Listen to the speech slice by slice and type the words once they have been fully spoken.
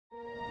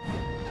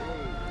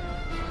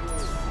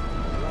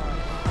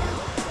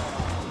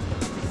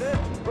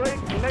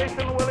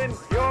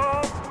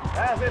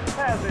it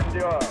has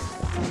endured.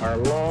 Our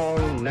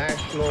long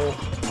national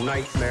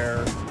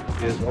nightmare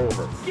is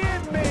over.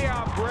 Give me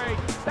a break.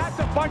 That's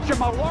a bunch of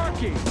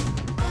malarkey.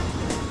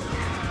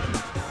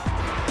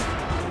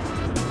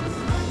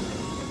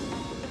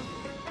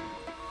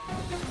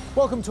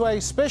 Welcome to a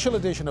special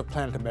edition of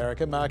Planet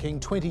America marking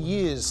 20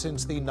 years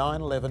since the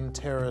 9/11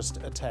 terrorist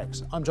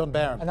attacks. I'm John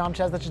Barron. And I'm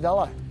Chaz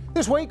Licciardello.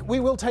 This week we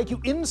will take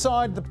you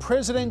inside the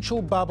presidential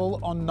bubble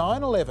on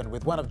 9/11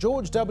 with one of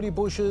George W.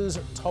 Bush's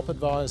top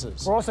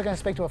advisors. We're also going to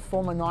speak to a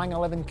former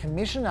 9/11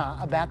 commissioner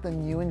about the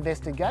new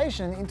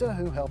investigation into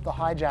who helped the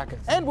hijackers.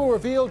 And we'll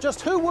reveal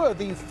just who were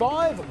the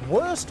 5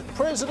 worst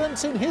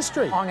presidents in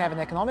history. I'm going to have an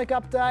economic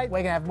update.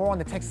 We're going to have more on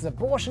the Texas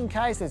abortion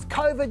case. There's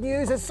COVID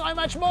news. There's so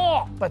much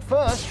more. But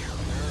first,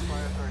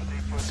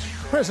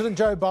 President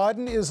Joe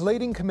Biden is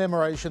leading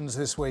commemorations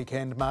this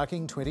weekend,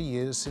 marking 20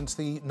 years since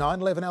the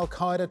 9/11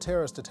 al-Qaeda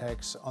terrorist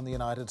attacks on the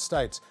United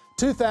States.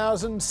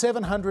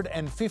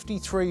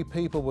 2,753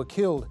 people were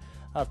killed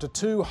after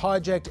 2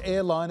 hijacked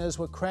airliners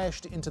were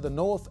crashed into the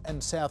North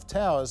and South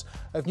Towers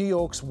of New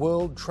York's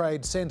World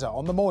Trade Center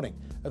on the morning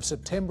of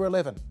September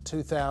 11,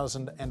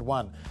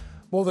 2001.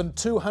 More than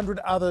 200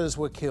 others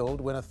were killed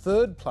when a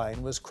third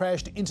plane was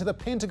crashed into the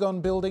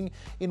Pentagon building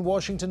in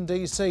Washington,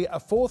 D.C. A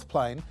fourth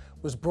plane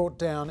was brought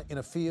down in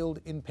a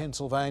field in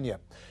Pennsylvania.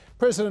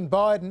 President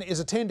Biden is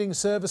attending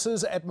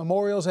services at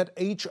memorials at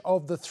each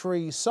of the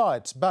 3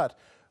 sites. But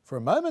for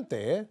a moment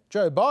there,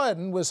 Joe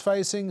Biden was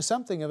facing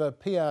something of a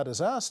PR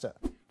disaster.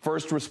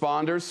 First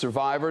responders,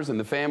 survivors, and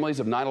the families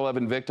of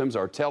 9/11 victims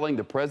are telling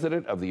the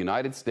President of the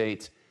United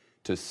States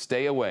to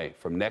stay away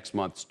from next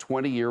month's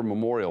 20-year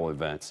memorial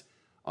events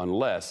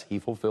unless he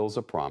fulfills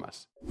a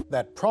promise.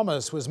 That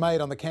promise was made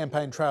on the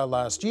campaign trail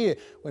last year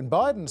when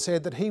Biden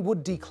said that he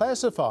would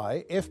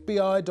declassify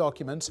FBI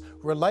documents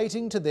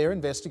relating to their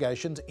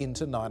investigations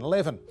into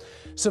 9/11.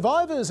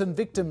 Survivors and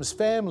victims'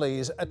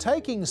 families are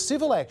taking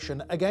civil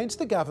action against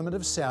the government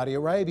of Saudi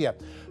Arabia,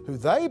 who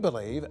they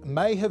believe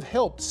may have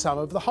helped some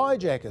of the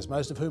hijackers,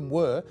 most of whom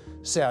were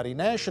Saudi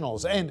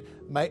nationals, and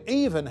may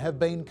even have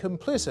been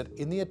complicit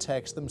in the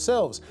attacks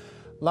themselves.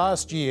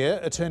 Last year,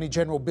 Attorney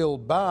General Bill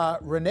Barr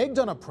reneged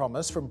on a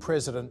promise from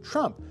President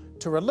Trump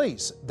to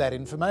release that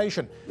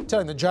information,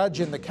 telling the judge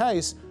in the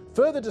case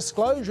further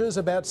disclosures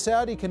about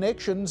Saudi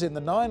connections in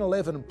the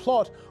 9/11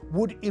 plot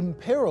would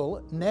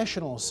imperil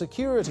national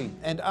security,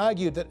 and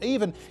argued that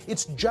even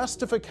its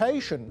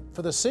justification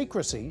for the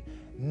secrecy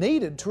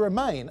needed to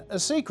remain a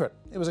secret.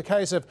 It was a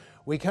case of,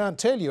 we can't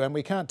tell you, and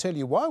we can't tell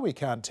you why we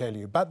can't tell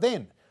you. But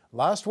then,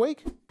 last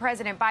week,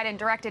 President Biden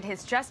directed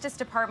his Justice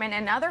Department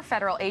and other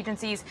federal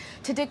agencies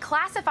to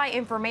declassify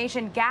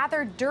information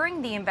gathered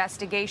during the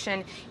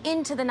investigation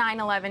into the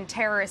 9/11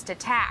 terrorist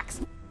attacks.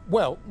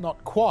 Well,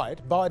 not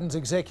quite. Biden's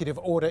executive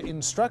order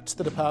instructs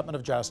the Department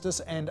of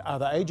Justice and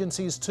other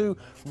agencies to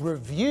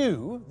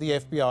review the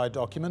FBI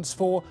documents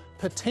for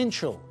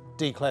potential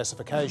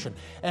declassification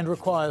and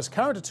requires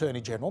current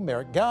Attorney General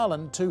Merrick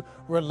Garland to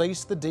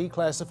release the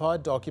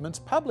declassified documents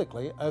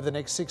publicly over the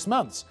next 6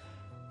 months.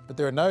 But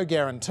there are no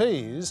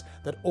guarantees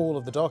that all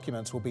of the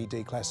documents will be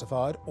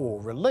declassified or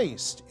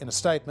released. In a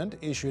statement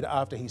issued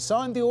after he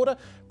signed the order,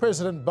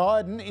 President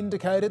Biden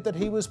indicated that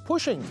he was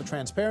pushing for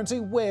transparency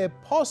where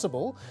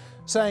possible,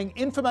 saying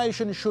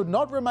information should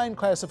not remain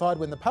classified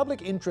when the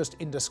public interest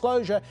in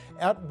disclosure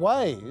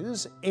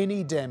outweighs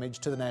any damage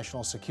to the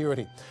national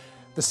security.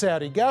 The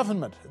Saudi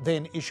government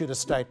then issued a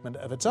statement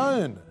of its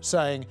own,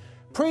 saying,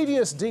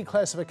 previous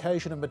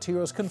declassification of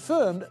materials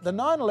confirmed the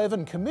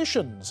 9/11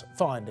 Commission's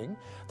finding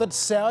that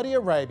Saudi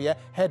Arabia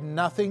had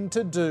nothing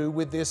to do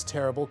with this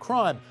terrible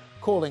crime,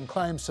 calling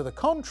claims to the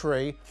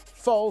contrary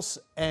false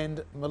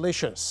and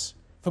malicious.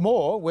 For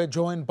more, we're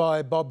joined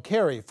by Bob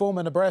Kerrey,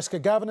 former Nebraska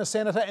governor,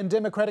 senator and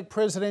Democratic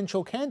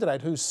presidential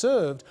candidate who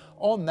served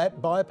on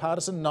that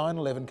bipartisan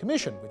 9/11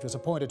 Commission, which was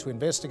appointed to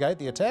investigate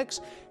the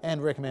attacks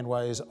and recommend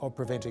ways of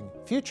preventing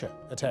future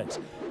attacks.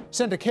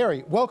 Senator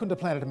Kerrey, welcome to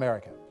Planet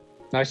America.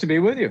 Nice to be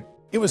with you.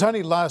 It was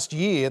only last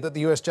year that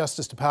the US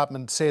Justice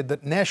Department said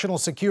that national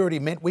security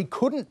meant we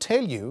couldn't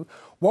tell you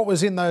what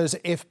was in those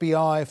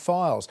FBI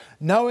files.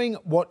 Knowing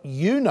what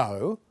you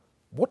know,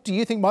 what do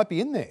you think might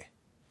be in there?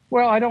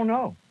 Well, I don't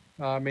know.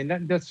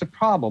 That's the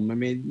problem.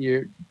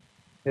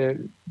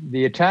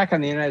 The attack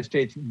on the United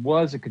States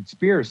was a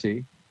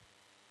conspiracy,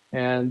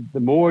 and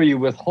the more you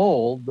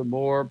withhold, the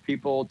more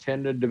people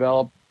tend to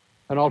develop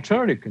an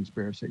alternative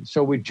conspiracy.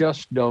 So we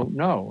just don't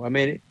know.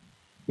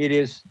 It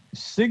is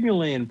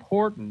signally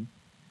important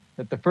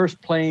that the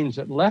first planes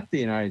that left the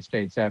United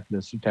States after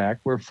this attack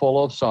were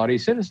full of Saudi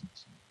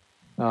citizens.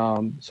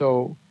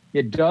 So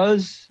it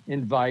does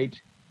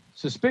invite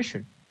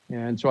suspicion.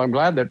 And so I'm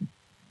glad that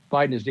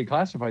Biden has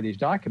declassified these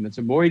documents.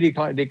 The more he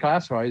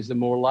declassifies, the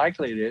more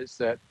likely it is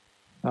that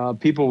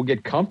people will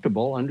get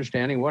comfortable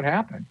understanding what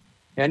happened.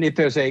 And if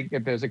there's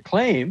a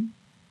claim,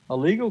 a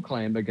legal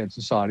claim against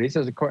the Saudis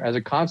as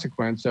a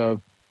consequence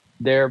of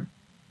their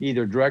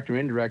either direct or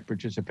indirect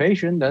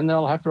participation, then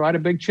they'll have to write a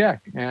big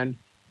check, and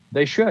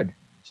they should.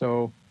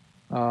 So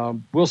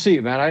we'll see,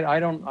 man. I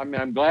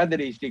mean, I'm glad that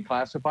he's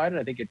declassified it.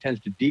 I think it tends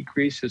to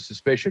decrease his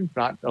suspicion,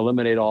 not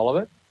eliminate all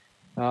of it,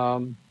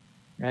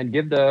 and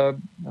give the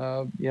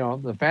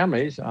the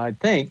families, I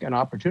think, an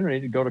opportunity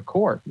to go to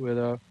court with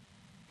a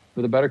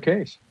better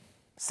case.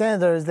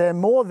 Senator, is there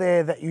more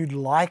there that you'd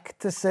like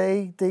to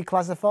see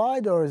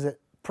declassified, or is it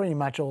pretty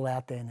much all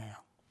out there now?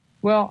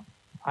 Well,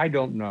 I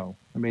don't know.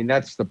 I mean,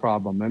 that's the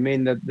problem. I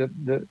mean,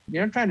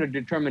 you're trying to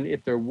determine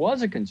if there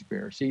was a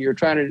conspiracy. You're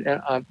trying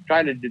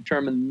to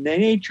determine the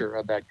nature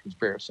of that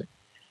conspiracy.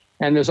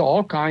 And there's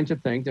all kinds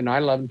of things the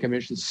 9/11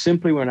 Commission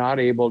simply were not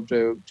able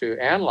to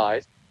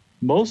analyze,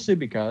 mostly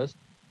because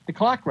the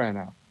clock ran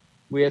out.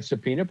 We had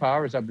subpoena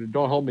powers up to,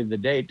 don't hold me to the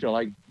date, till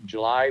like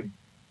July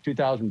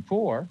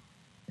 2004.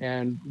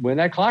 And when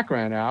that clock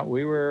ran out,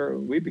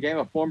 we became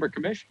a former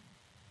commission.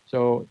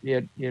 So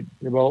there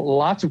were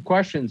lots of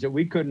questions that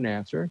we couldn't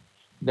answer,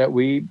 that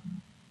we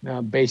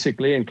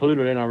basically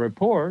included in our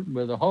report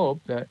with the hope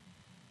that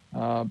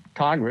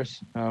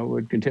Congress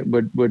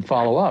would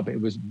follow up. It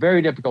was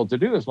very difficult to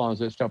do as long as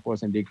this stuff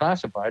wasn't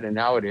declassified, and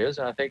now it is.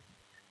 And I think,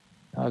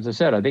 as I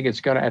said, I think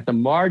it's going to, at the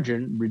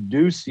margin,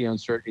 reduce the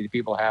uncertainty that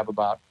people have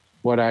about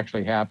what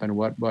actually happened,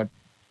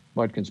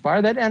 what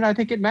conspired. And I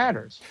think it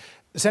matters.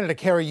 Senator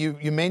Kerry,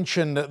 you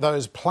mentioned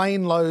those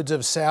plane loads of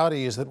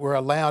Saudis that were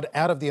allowed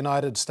out of the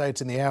United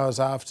States in the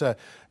hours after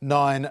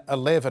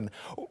 9/11.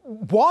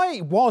 Why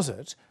was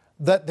it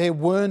that there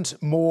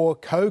weren't more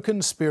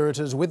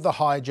co-conspirators with the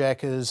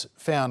hijackers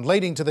found,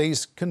 leading to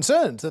these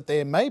concerns that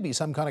there may be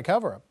some kind of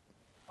cover-up?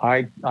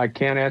 I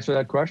can't answer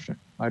that question.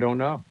 I don't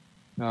know.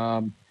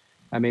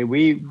 I mean,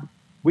 we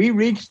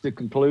reached the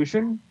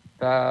conclusion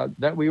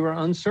that we were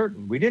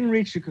uncertain. We didn't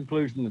reach the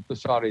conclusion that the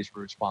Saudis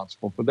were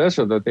responsible for this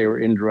or that they were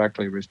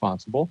indirectly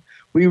responsible.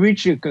 We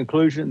reached the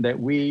conclusion that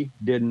we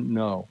didn't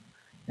know.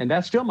 And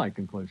that's still my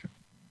conclusion.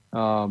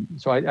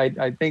 So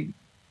I think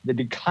the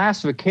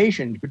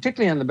declassification,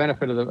 particularly on the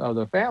benefit of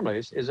the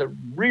families, is a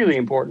really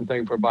important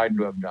thing for Biden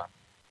to have done.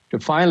 To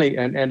finally,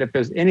 and if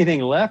there's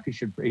anything left, he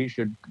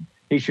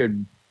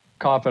should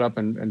cough it up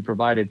and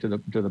provide it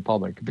to the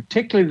public,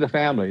 particularly the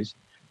families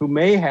who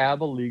may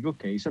have a legal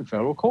case in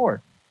federal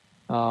court.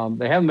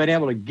 They haven't been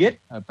able to get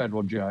a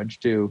federal judge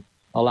to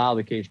allow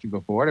the case to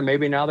go forward, and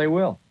maybe now they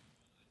will.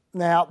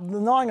 Now, the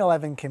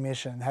 9/11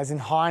 Commission has, in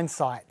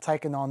hindsight,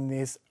 taken on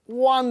this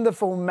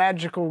wonderful,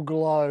 magical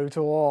glow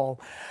to all.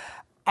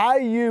 Are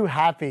you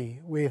happy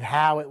with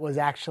how it was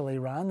actually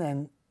run,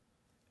 and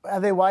are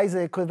there ways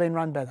that it could have been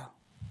run better?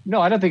 No,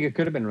 I don't think it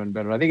could have been run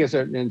better. I think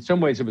in some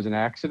ways it was an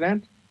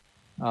accident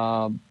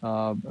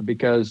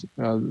because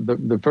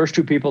the first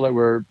two people that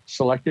were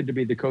selected to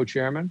be the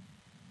co-chairman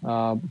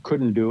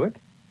couldn't do it,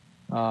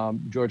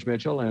 George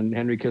Mitchell and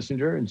Henry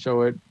Kissinger, and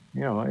so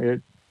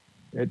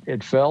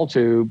it fell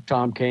to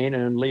Tom Kean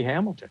and Lee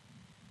Hamilton.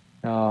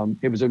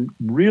 It was a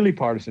really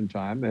partisan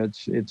time.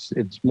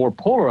 It's more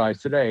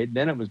polarized today.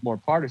 Then it was more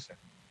partisan,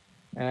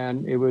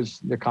 and it was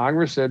the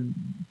Congress had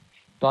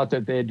thought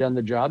that they had done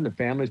the job. The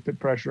families put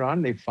pressure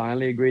on. They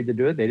finally agreed to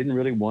do it. They didn't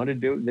really want to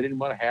do it. They didn't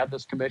want to have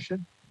this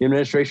commission. The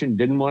administration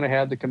didn't want to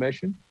have the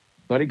commission,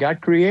 but it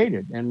got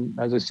created. And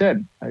as I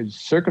said,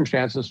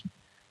 circumstances.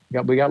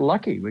 We got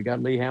lucky. We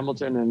got Lee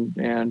Hamilton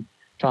and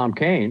Tom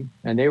Kean,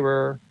 and they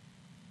were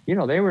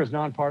as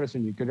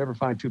nonpartisan you could ever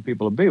find two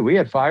people to be. We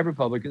had 5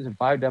 Republicans and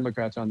 5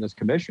 Democrats on this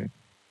commission,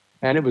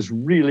 and it was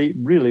really,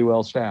 really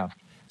well staffed.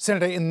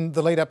 Senator, in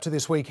the lead up to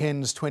this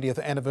weekend's 20th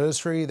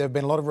anniversary, there have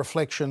been a lot of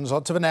reflections,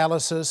 lots of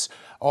analysis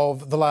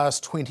of the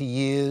last 20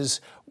 years.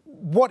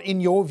 What,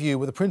 in your view,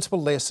 were the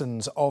principal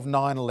lessons of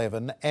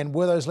 9/11, and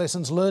were those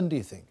lessons learned, do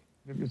you think?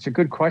 It's a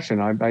good question.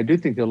 I do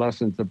think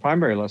the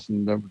primary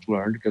lesson that was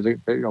learned, because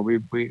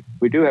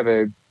we do have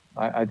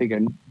I think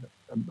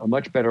a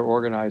much better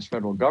organized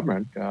federal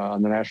government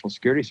on the national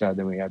security side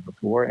than we had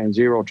before, and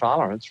zero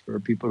tolerance for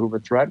people who were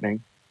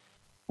threatening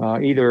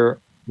either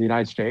the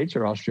United States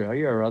or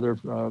Australia or other.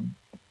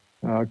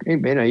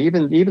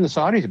 Even the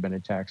Saudis have been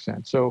attacked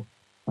since. So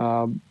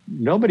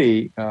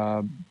nobody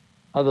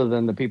other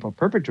than the people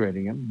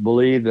perpetrating them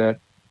believe that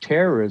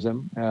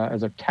terrorism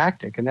as a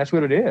tactic, and that's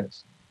what it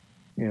is.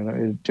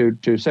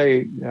 To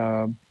say,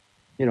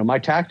 my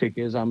tactic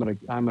is I'm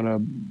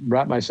gonna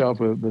wrap myself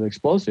with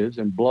explosives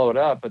and blow it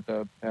up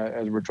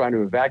as we're trying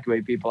to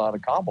evacuate people out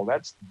of Kabul.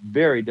 That's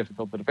very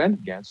difficult to defend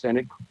against, and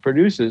it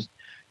produces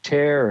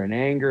terror and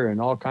anger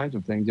and all kinds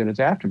of things in its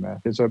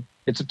aftermath. It's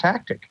a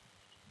tactic,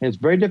 and it's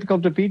very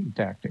difficult to defeat the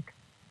tactic.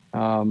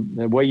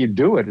 The way you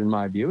do it, in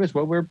my view, is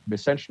what we're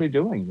essentially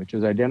doing, which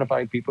is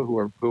identifying people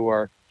who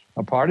are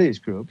a part of these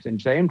groups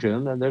and saying to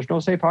them that there's no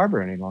safe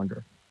harbor any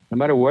longer. No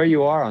matter where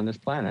you are on this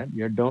planet,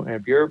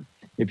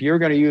 if you're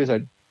going to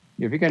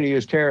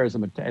use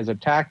terrorism as a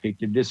tactic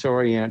to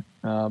disorient,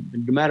 no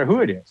matter who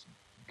it is,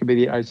 it could be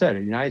the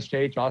United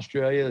States,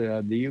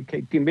 Australia, the UK,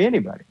 it can be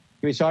anybody.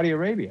 It can be Saudi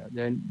Arabia.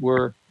 Then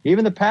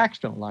even the PACs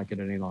don't like it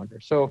any longer.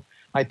 So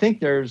I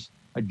think there's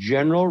a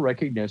general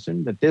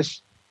recognition that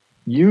this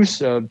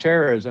use of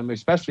terrorism,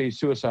 especially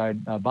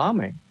suicide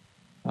bombing,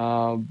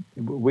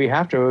 we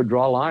have to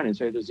draw a line and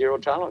say there's zero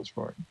tolerance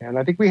for it, and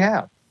I think we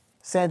have.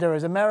 Senator,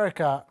 as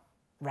America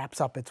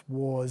wraps up its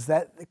wars,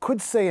 that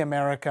could see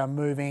America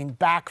moving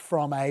back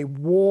from a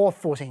war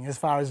footing as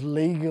far as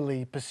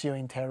legally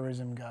pursuing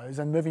terrorism goes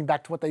and moving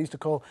back to what they used to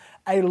call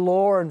a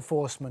law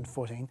enforcement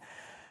footing.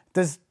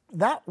 Does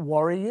that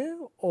worry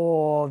you,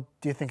 or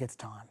do you think it's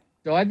time?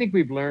 So I think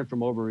we've learned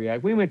from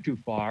overreact. We went too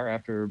far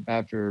after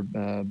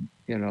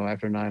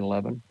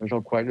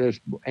 9/11. There's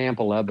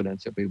ample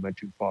evidence that we went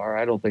too far.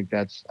 I don't think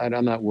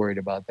I'm not worried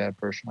about that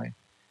personally.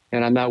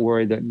 And I'm not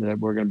worried that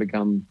we're going to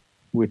become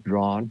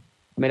withdrawn.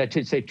 I mean, I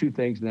should say two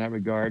things in that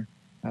regard.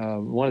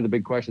 One of the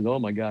big questions, oh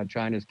my God,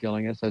 China's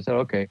killing us. I said,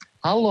 okay,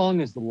 how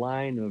long is the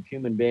line of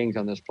human beings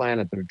on this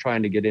planet that are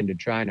trying to get into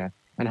China?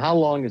 And how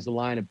long is the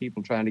line of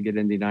people trying to get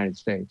into the United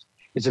States?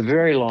 It's a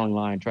very long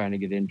line trying to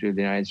get into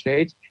the United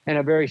States and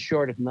a very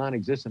short, if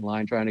non-existent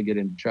line trying to get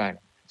into China.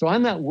 So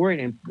I'm not worried,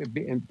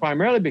 and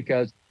primarily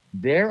because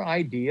their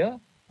idea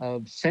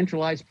of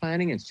centralized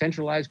planning and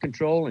centralized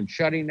control and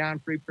shutting down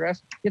free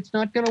press, it's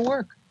not going to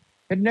work.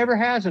 It never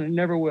has and it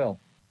never will.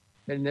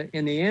 In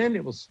the end,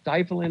 it will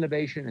stifle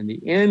innovation. In the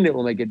end, it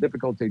will make it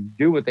difficult to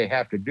do what they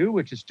have to do,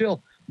 which is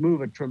still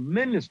move a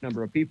tremendous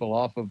number of people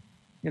off of,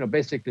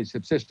 basically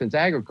subsistence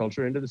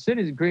agriculture into the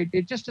cities and create.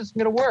 It just isn't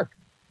going to work.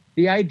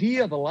 The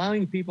idea of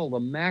allowing people the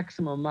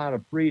maximum amount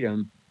of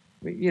freedom,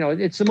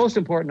 it's the most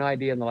important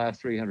idea in the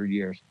last 300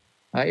 years.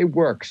 It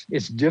works.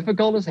 It's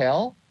difficult as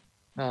hell.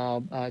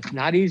 It's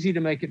not easy to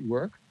make it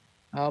work,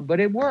 but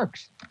it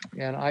works.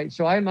 And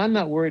I'm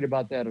not worried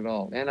about that at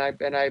all. And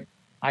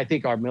I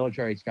think our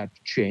military's got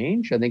to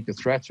change. I think the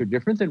threats are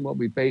different than what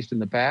we faced in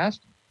the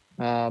past.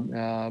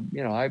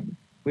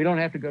 We don't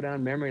have to go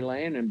down memory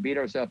lane and beat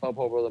ourselves up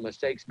over the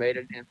mistakes made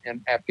in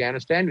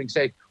Afghanistan. We can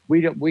say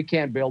we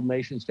can't build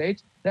nation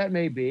states. That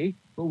may be,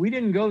 but we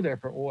didn't go there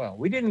for oil.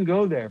 We didn't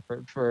go there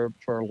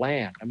for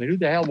land. I mean, who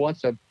the hell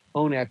wants to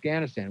own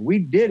Afghanistan? We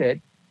did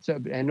it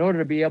in order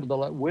to be able to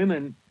let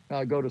women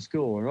go to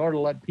school, in order to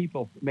let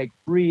people make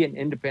free and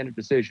independent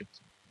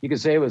decisions. You can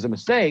say it was a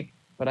mistake,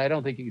 but I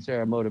don't think you can say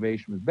our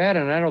motivation was bad,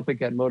 and I don't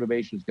think that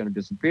motivation is going to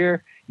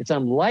disappear. It's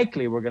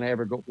unlikely we're going to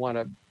ever want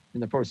to, in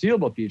the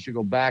foreseeable future,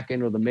 go back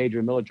into the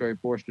major military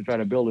force to try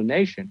to build a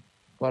nation.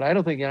 But I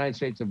don't think the United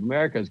States of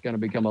America is going to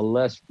become a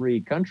less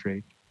free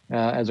country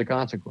as a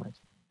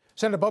consequence.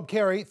 Senator Bob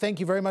Kerrey, thank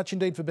you very much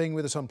indeed for being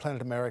with us on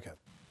Planet America.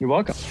 You're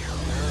welcome.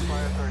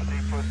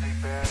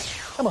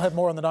 And we'll have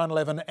more on the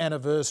 9/11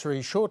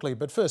 anniversary shortly.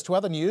 But first to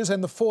other news,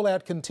 and the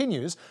fallout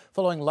continues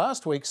following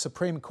last week's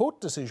Supreme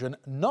Court decision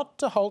not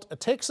to halt a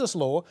Texas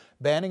law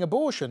banning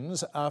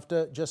abortions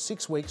after just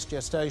 6 weeks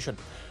gestation.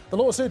 The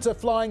lawsuits are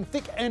flying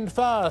thick and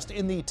fast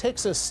in the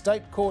Texas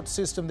state court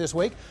system this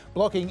week,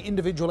 blocking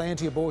individual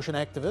anti-abortion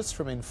activists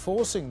from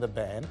enforcing the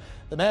ban.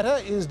 The matter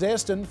is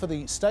destined for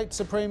the state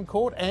Supreme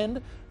Court,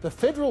 and the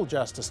federal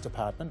Justice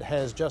Department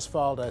has just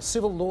filed a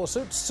civil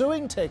lawsuit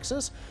suing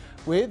Texas,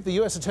 with the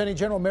US Attorney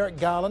General Merrick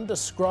Garland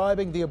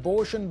describing the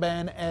abortion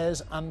ban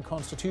as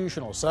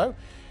unconstitutional. So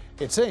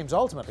it seems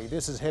ultimately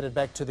this is headed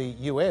back to the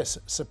US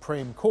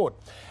Supreme Court.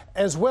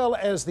 As well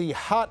as the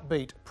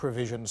heartbeat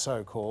provision,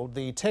 so-called,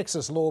 the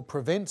Texas law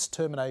prevents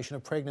termination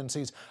of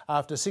pregnancies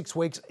after 6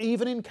 weeks,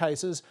 even in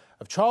cases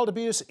of child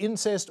abuse,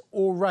 incest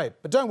or rape.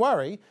 But don't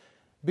worry,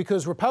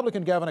 because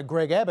Republican Governor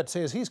Greg Abbott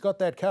says he's got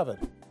that covered.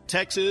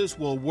 Texas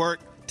will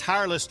work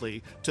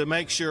tirelessly to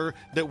make sure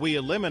that we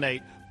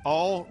eliminate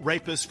all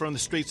rapists from the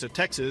streets of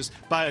Texas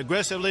by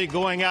aggressively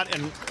going out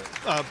and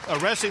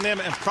arresting them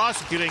and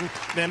prosecuting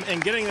them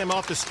and getting them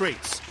off the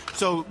streets.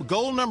 So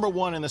goal number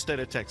one in the state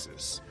of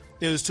Texas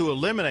is to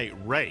eliminate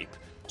rape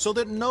so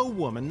that no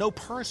woman, no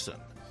person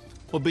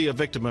will be a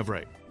victim of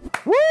rape.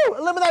 Woo!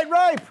 Eliminate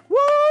rape! Woo!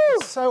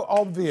 So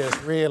obvious,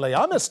 really.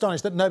 I'm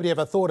astonished that nobody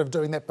ever thought of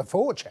doing that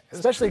before, Chaz.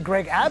 Especially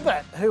Greg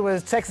Abbott, who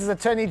was Texas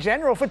Attorney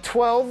General for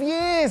 12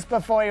 years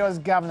before he was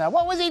governor.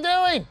 What was he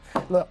doing?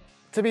 Look,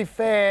 to be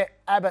fair,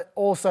 Abbott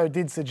also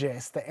did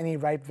suggest that any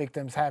rape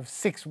victims have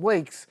 6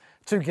 weeks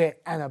to get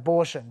an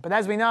abortion. But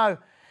as we know,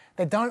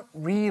 they don't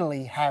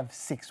really have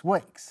 6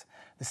 weeks.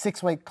 The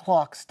 6-week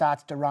clock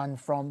starts to run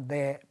from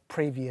their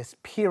previous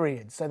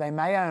period, so they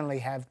may only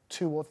have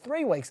 2 or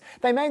 3 weeks.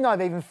 They may not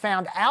have even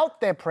found out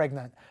they're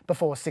pregnant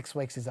before 6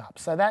 weeks is up,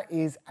 so that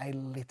is a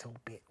little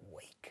bit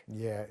weak.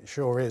 Yeah, it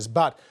sure is.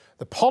 But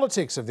the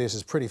politics of this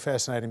is pretty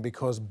fascinating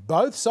because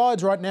both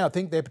sides right now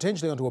think they're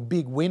potentially onto a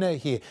big winner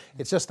here.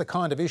 It's just the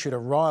kind of issue to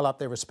rile up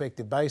their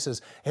respective bases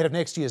ahead of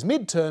next year's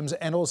midterms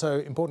and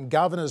also important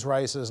governors'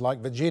 races like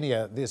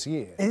Virginia this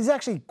year. It is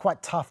actually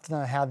quite tough to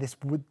know how this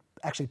would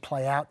actually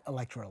play out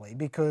electorally,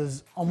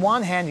 because on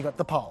one hand you've got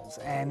the polls,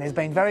 and there's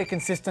been very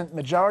consistent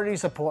majority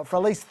support for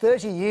at least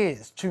 30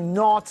 years to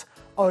not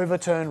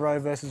overturn Roe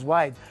versus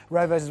Wade.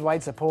 Roe versus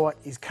Wade support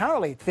is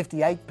currently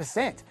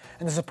 58%,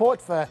 and the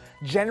support for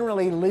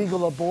generally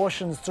legal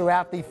abortions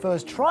throughout the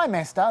first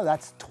trimester,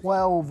 that's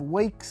 12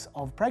 weeks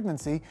of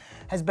pregnancy,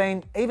 has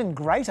been even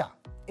greater.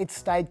 It's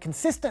stayed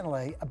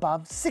consistently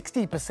above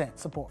 60%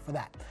 support for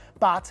that.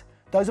 But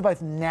those are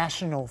both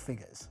national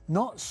figures,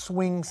 not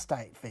swing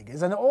state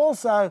figures. And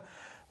also,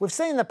 We've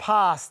seen in the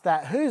past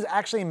that who's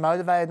actually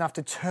motivated enough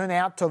to turn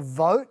out to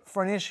vote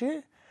for an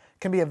issue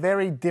can be a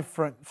very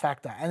different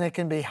factor, and it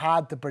can be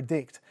hard to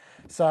predict.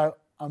 So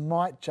I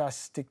might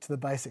just stick to the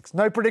basics.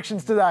 No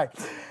predictions today.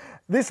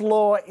 This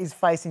law is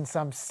facing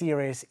some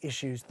serious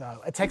issues, though.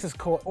 A Texas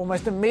court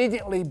almost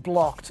immediately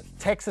blocked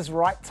Texas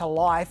Right to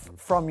Life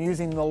from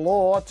using the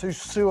law to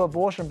sue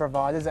abortion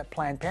providers at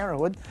Planned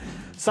Parenthood.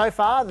 So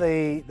far,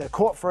 the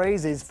court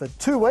freeze is for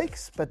 2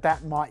 weeks, but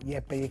that might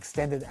yet be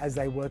extended as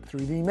they work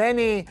through the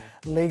many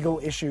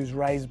legal issues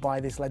raised by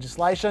this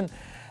legislation.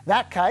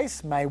 That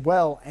case may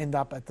well end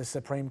up at the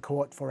Supreme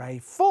Court for a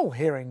full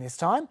hearing this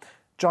time.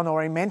 John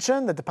already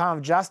mentioned the Department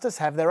of Justice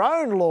have their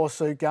own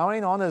lawsuit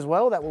going on as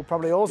well that will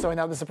probably also end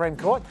up at the Supreme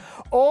Court.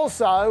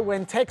 Also,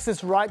 when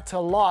Texas Right to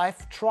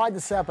Life tried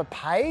to set up a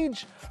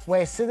page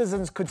where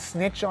citizens could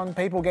snitch on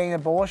people getting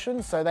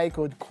abortions so they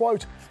could,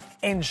 quote,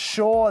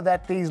 ensure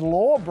that these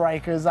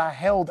lawbreakers are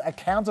held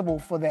accountable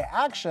for their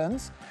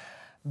actions,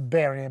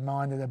 bearing in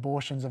mind that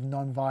abortions of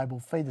non-viable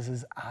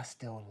fetuses are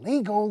still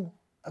legal,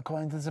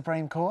 according to the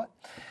Supreme Court.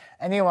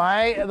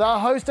 Anyway, the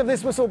host of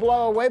this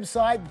whistleblower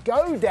website,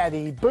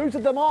 GoDaddy,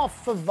 booted them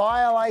off for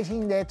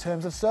violating their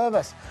terms of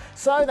service.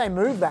 So they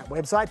moved that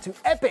website to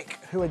Epic,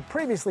 who had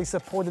previously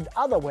supported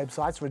other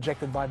websites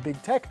rejected by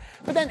big tech,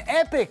 but then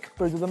Epic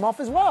booted them off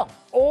as well,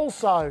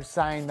 also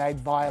saying they'd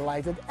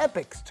violated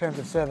Epic's terms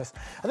of service.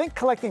 I think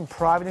collecting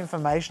private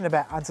information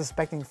about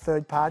unsuspecting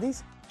third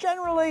parties,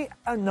 generally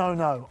a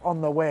no-no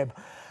on the web.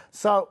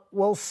 So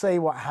we'll see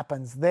what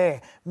happens there.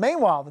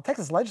 Meanwhile, the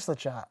Texas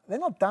legislature, they're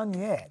not done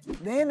yet.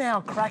 They're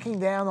now cracking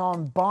down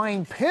on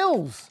buying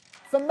pills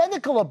for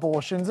medical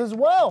abortions as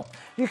well.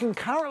 You can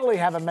currently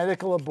have a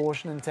medical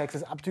abortion in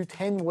Texas up to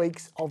 10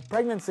 weeks of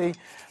pregnancy,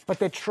 but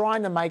they're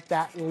trying to make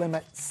that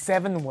limit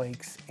 7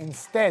 weeks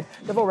instead.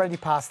 They've already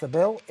passed the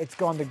bill. It's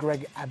gone to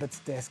Greg Abbott's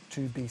desk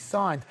to be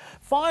signed.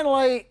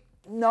 Finally,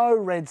 no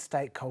red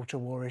state culture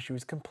war issue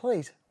is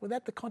complete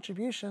without the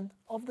contribution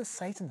of the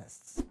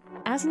Satanists.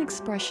 As an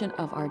expression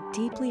of our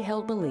deeply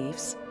held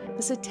beliefs,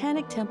 the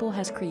Satanic Temple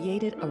has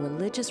created a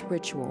religious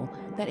ritual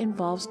that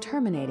involves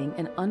terminating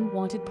an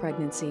unwanted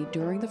pregnancy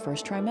during the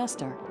first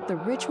trimester. The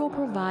ritual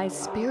provides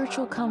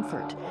spiritual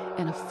comfort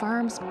and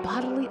affirms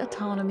bodily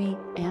autonomy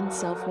and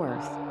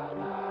self-worth.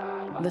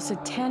 The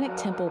Satanic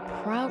Temple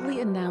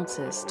proudly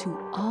announces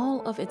to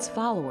all of its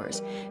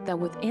followers that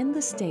within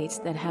the states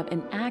that have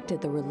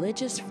enacted the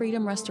Religious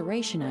Freedom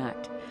Restoration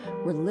Act,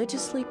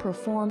 religiously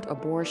performed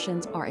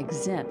abortions are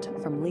exempt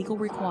from legal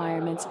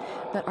requirements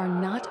that are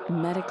not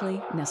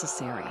medically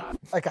necessary.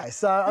 Okay,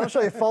 so I'm not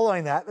sure you're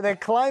following that, but they're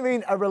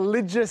claiming a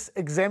religious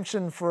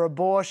exemption for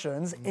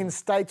abortions in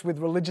states with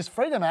religious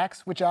freedom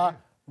acts, which are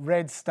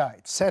red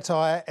states.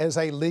 Satire as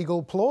a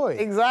legal ploy.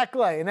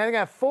 Exactly. And they're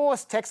going to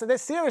force Texas, they're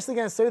seriously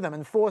going to sue them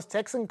and force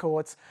Texan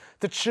courts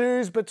to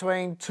choose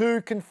between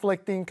two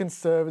conflicting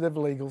conservative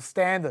legal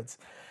standards.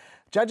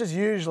 Judges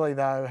usually,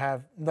 though,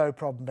 have no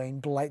problem being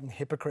blatant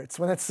hypocrites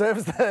when it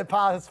serves their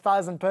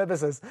partisan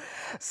purposes.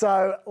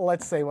 So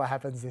let's see what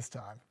happens this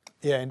time.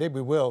 Yeah, indeed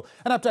we will.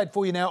 An update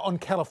for you now on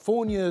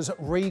California's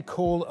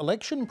recall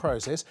election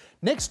process.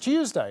 Next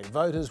Tuesday,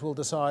 voters will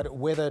decide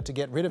whether to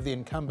get rid of the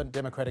incumbent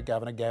Democratic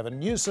Governor Gavin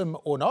Newsom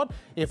or not.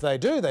 If they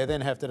do, they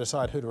then have to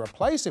decide who to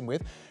replace him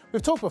with.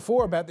 We've talked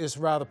before about this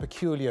rather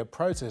peculiar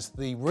process.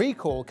 The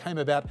recall came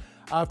about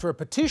after a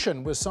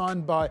petition was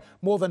signed by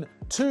more than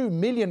 2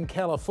 million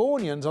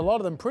Californians, a lot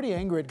of them pretty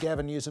angry at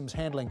Gavin Newsom's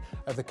handling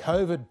of the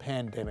COVID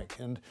pandemic.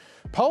 And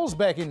polls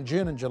back in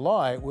June and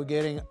July were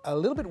getting a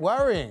little bit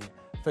worrying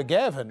for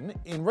Gavin.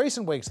 In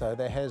recent weeks, though,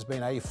 there has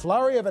been a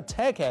flurry of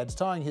attack ads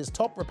tying his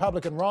top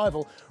Republican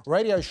rival,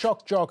 radio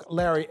shock jock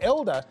Larry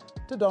Elder,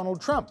 to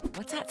Donald Trump.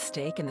 What's at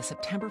stake in the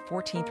September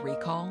 14th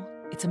recall?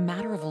 It's a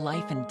matter of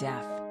life and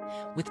death.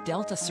 With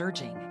Delta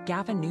surging,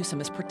 Gavin Newsom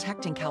is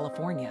protecting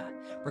California,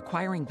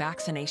 requiring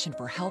vaccination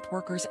for health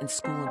workers and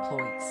school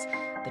employees.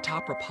 The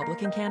top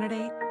Republican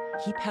candidate?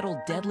 He peddled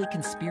deadly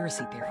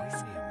conspiracy theories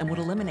and would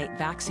eliminate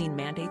vaccine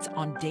mandates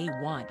on day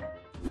one.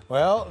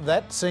 Well,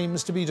 that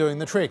seems to be doing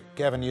the trick.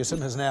 Gavin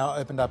Newsom has now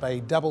opened up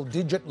a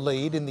double-digit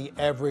lead in the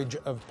average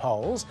of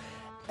polls.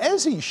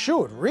 As he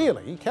should,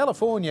 really.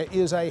 California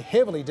is a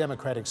heavily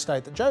Democratic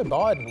state that Joe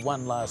Biden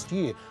won last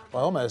year by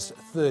almost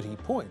 30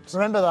 points.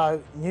 Remember,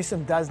 though,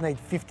 Newsom does need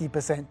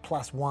 50%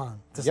 plus one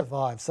to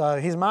survive. So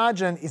his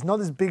margin is not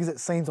as big as it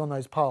seems on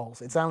those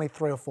polls. It's only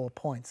 3 or 4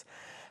 points.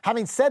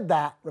 Having said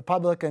that,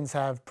 Republicans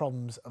have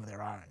problems of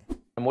their own.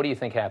 And what do you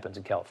think happens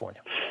in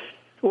California?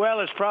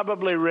 Well, it's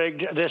probably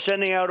rigged. They're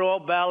sending out all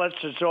ballots.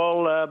 It's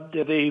all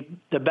the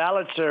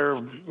ballots are,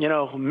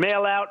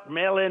 mail out,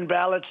 mail in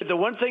ballots. The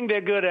one thing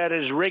they're good at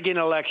is rigging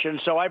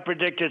elections. So I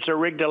predict it's a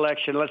rigged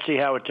election. Let's see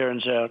how it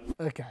turns out.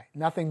 Okay,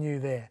 nothing new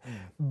there.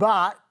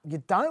 But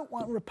you don't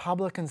want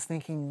Republicans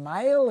thinking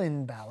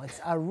mail-in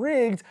ballots are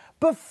rigged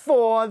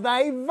before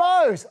they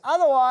vote.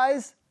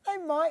 Otherwise, they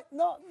might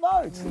not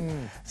vote.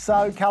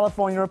 So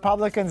California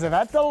Republicans have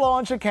had to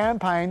launch a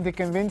campaign to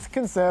convince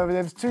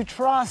conservatives to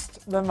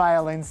trust the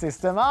mail-in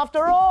system.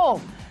 After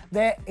all,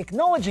 they're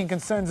acknowledging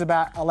concerns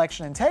about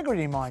election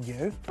integrity, mind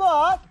you,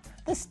 but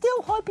they're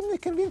still hoping to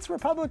convince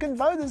Republican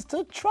voters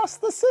to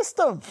trust the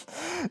system.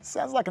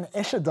 Sounds like an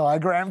Escher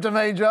diagram to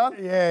me, John.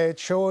 Yeah, it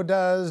sure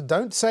does.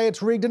 Don't say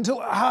it's rigged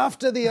until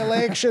after the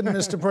election,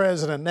 Mr.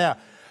 President. Now,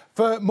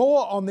 for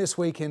more on this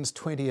weekend's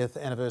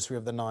 20th anniversary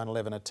of the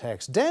 9/11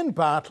 attacks, Dan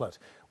Bartlett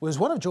was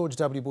one of George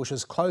W.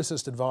 Bush's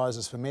closest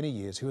advisors for many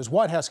years. He was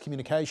White House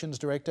Communications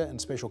Director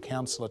and Special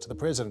Counselor to the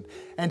President,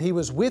 and he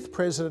was with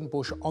President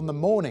Bush on the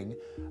morning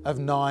of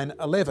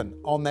 9/11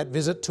 on that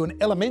visit to an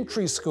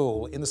elementary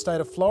school in the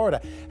state of Florida.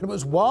 And it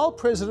was while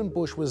President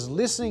Bush was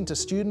listening to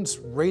students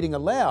reading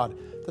aloud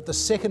that the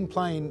second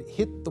plane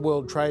hit the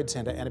World Trade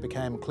Center, and it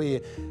became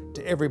clear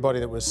to everybody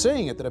that was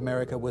seeing it that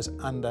America was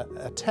under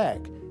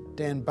attack.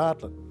 Dan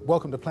Bartlett,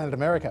 welcome to Planet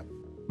America.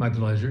 My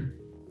pleasure.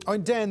 I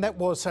mean, Dan, that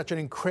was such an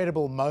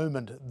incredible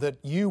moment that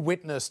you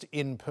witnessed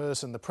in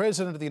person. The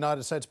President of the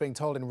United States being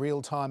told in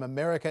real time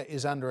America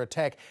is under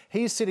attack.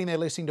 He's sitting there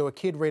listening to a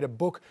kid read a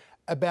book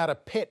about a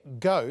pet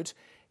goat.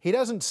 He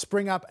doesn't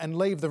spring up and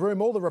leave the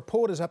room. All the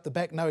reporters up the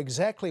back know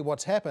exactly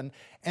what's happened,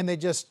 and they're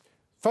just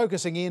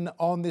focusing in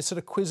on this sort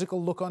of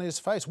quizzical look on his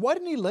face. Why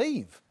didn't he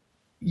leave?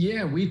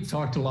 Yeah, we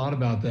talked a lot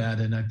about that.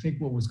 And I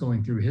think what was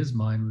going through his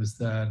mind was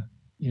that,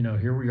 you know,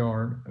 here we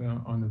are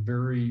on the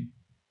very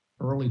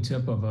early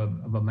tip of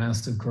a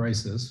massive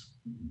crisis.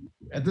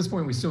 At this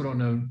point, we still don't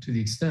know to the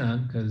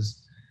extent,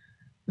 because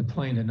the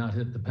plane had not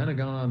hit the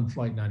Pentagon.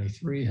 Flight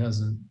 93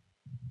 hasn't,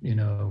 you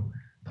know,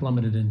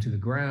 plummeted into the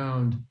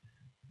ground.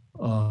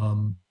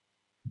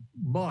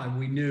 But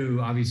we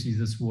knew, obviously,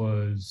 this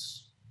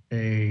was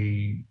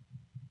a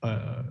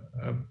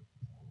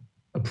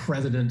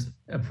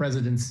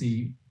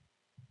presidency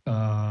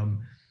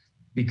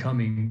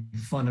becoming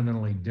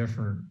fundamentally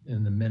different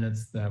in the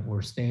minutes that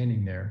we're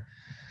standing there,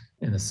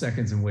 in the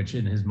seconds in which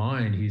in his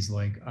mind he's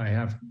like, I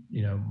have,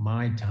 you know,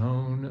 my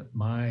tone,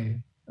 my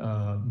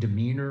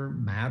demeanor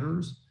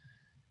matters.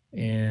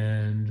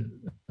 And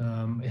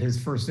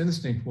his first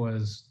instinct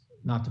was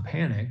not to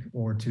panic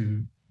or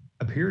to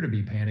appear to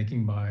be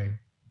panicking by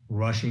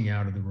rushing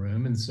out of the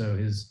room. And so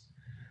his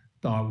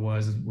thought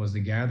was to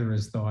gather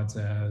his thoughts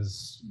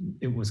as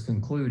it was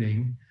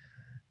concluding,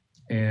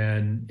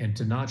 and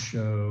to not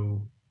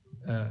show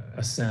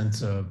a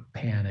sense of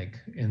panic.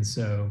 And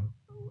so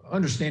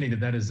understanding that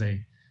that is a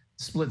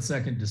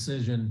split-second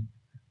decision,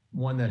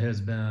 one that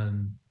has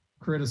been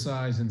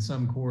criticized in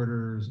some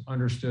quarters,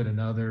 understood in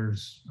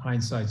others.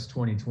 Hindsight's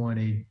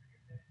 2020.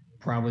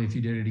 Probably if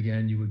you did it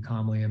again, you would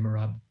calmly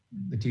interrupt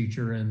the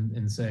teacher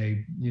and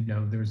say, you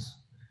know, there's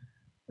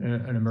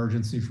an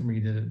emergency for me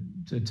to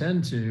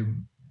attend to.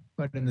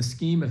 But in the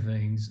scheme of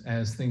things,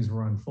 as things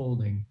were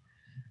unfolding,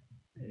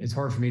 it's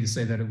hard for me to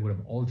say that it would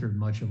have altered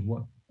much of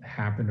what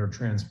happened or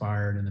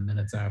transpired in the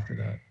minutes after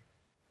that.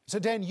 So,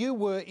 Dan, you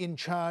were in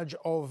charge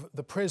of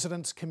the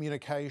President's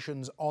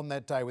communications on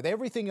that day. With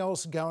everything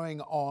else going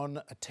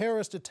on, a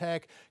terrorist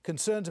attack,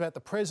 concerns about the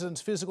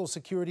President's physical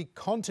security,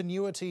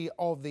 continuity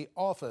of the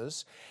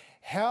office,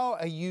 how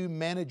are you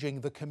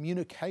managing the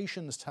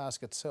communications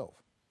task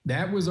itself?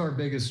 That was our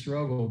biggest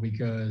struggle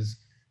because,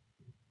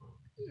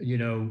 you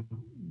know,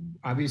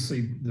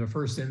 obviously the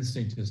first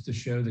instinct is to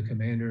show the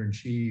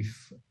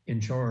commander-in-chief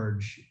in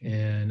charge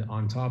and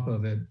on top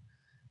of it,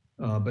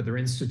 but their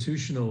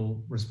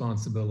institutional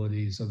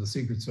responsibilities of the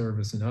Secret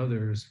Service and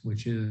others,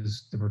 which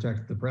is to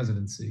protect the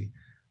presidency,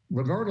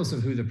 regardless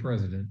of who the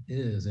president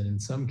is. And in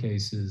some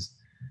cases,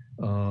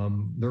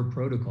 their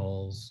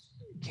protocols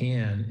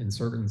can, in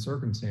certain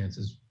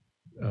circumstances,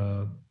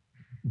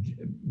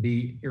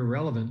 be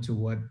irrelevant to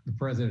what the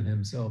president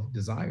himself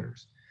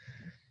desires.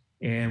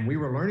 And we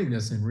were learning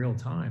this in real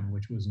time,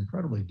 which was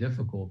incredibly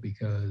difficult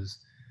because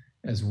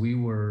as we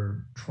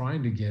were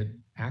trying to get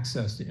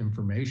access to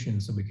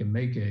information so we can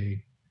make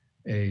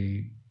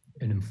an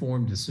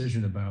informed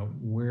decision about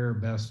where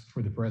best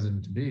for the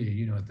president to be,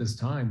 you know, at this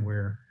time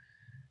where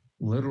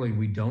literally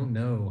we don't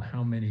know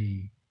how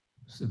many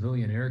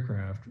civilian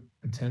aircraft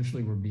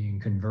potentially were being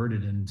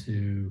converted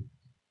into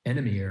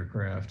enemy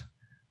aircraft,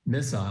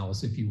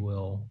 missiles, if you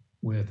will,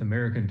 with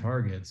American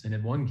targets. And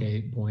at one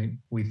point,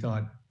 we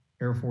thought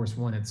Air Force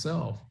One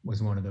itself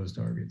was one of those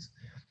targets.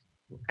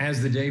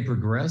 As the day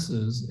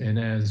progresses and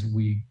as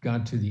we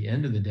got to the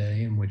end of the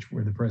day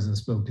where the president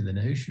spoke to the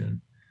nation,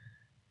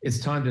 it's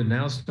time to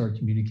now start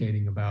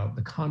communicating about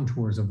the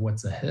contours of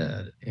what's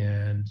ahead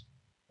and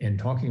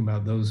talking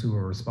about those who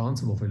are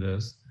responsible for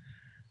this.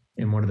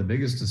 And one of the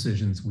biggest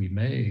decisions we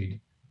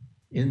made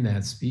in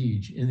that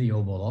speech in the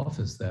Oval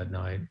Office that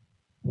night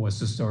was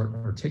to start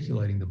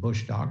articulating the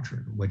Bush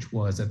Doctrine, which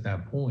was at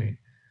that point,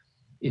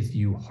 if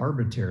you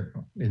harbor terror,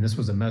 and this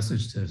was a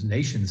message to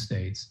nation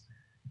states,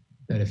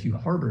 that if you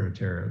harbor a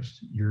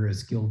terrorist, you're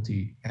as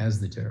guilty as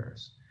the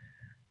terrorist,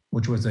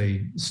 which was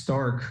a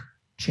stark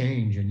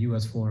change in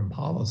U.S. foreign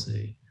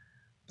policy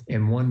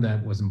and one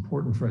that was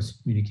important for us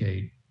to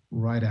communicate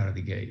right out of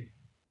the gate.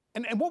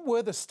 And what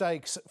were the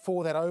stakes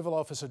for that Oval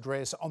Office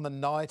address on the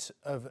night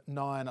of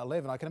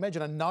 9/11? I can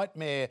imagine a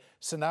nightmare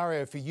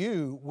scenario for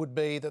you would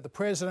be that the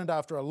president,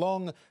 after a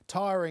long,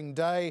 tiring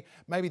day,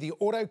 maybe the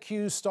auto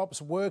cue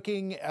stops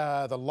working,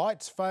 the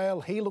lights fail,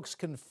 he looks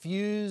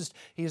confused,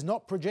 he's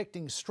not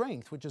projecting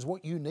strength, which is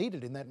what you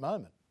needed in that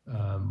moment.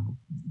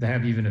 To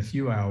have even a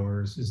few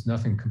hours is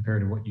nothing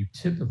compared to what you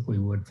typically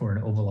would for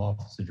an Oval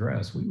Office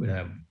address. We would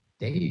have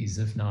days,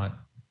 if not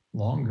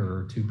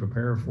longer, to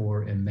prepare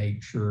for and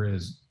make sure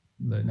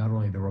that not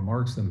only the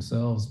remarks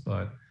themselves,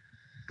 but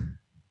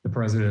the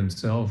president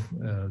himself,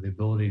 the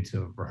ability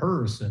to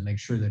rehearse and make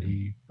sure that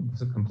he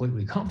was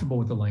completely comfortable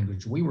with the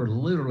language. We were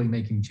literally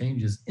making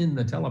changes in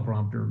the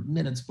teleprompter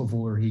minutes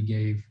before he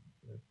gave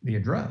the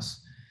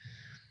address.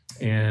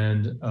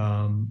 And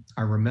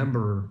I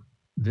remember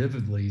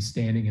vividly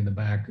standing in the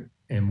back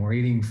and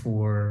waiting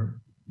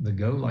for the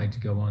go light to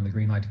go on, the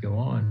green light to go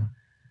on,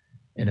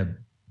 and a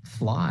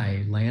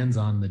fly lands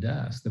on the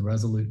desk, the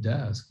Resolute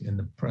desk, and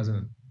the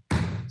president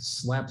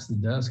slaps the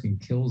desk and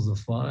kills the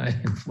fly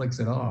and flicks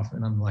it off.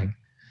 And I'm like,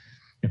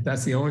 if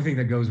that's the only thing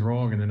that goes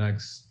wrong in the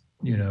next,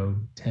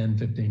 10,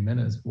 15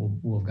 minutes,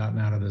 we'll have gotten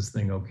out of this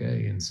thing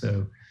okay. And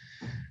so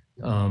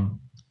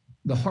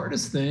the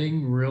hardest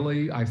thing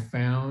really I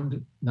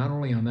found, not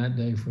only on that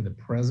day for the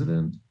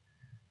president,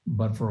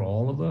 but for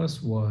all of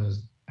us,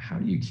 was how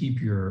do you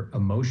keep your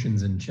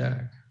emotions in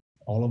check?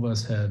 All of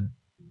us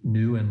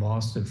knew and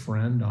lost a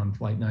friend on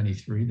Flight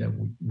 93 that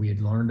we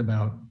had learned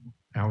about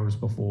hours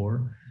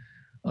before.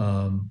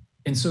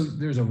 And so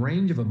there's a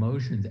range of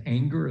emotions.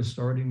 Anger is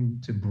starting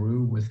to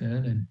brew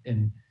within,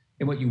 and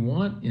what you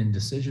want in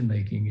decision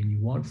making and you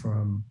want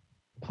from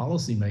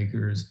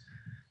policymakers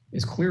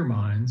is clear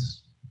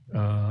minds,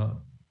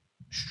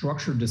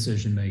 structured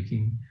decision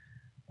making,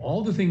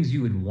 all the things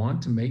you would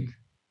want to make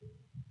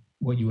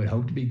what you would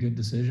hope to be good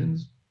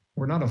decisions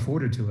were not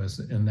afforded to us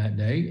in that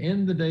day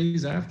and the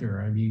days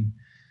after. I mean,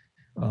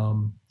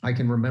 I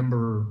can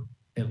remember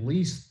at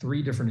least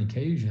 3 different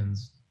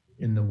occasions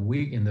in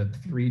the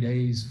 3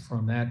 days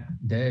from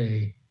that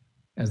day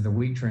as the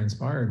week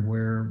transpired,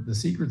 where the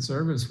Secret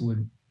Service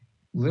would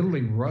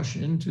literally rush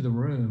into the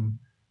room,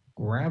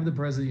 grab the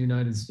President of the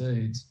United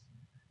States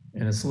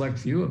and a select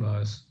few of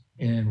us,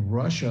 and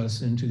rush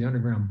us into the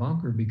underground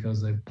bunker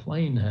because a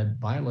plane had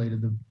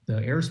violated the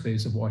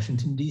airspace of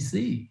Washington,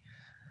 D.C.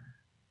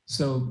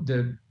 So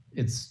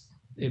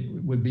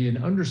it would be an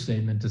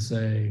understatement to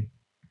say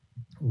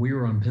we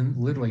were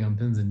literally on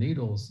pins and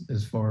needles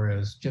as far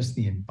as just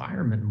the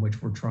environment in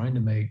which we're trying to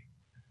make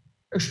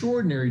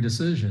extraordinary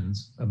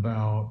decisions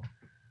about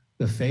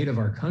the fate of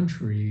our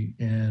country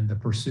and the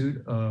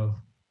pursuit of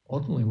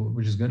ultimately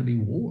which is going to be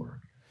war.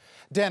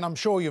 Dan, I'm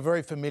sure you're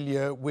very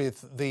familiar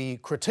with the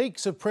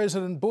critiques of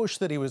President Bush,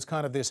 that he was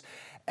kind of this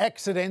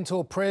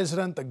accidental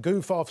president, the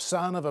goof-off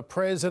son of a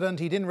president.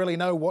 He didn't really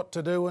know what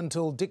to do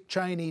until Dick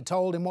Cheney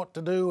told him what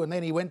to do, and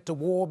then he went to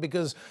war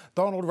because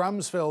Donald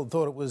Rumsfeld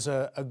thought it was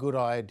a good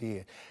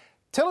idea.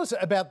 Tell us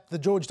about the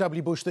George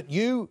W. Bush that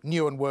you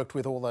knew and worked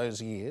with all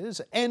those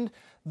years, and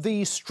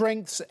the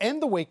strengths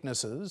and the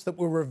weaknesses that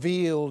were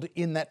revealed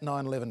in that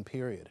 9/11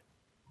 period.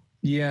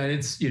 Yeah,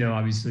 it's,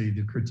 obviously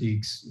the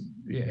critiques,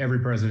 every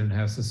president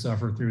has to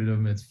suffer through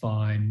them. It's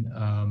fine.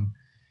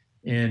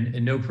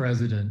 And no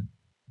president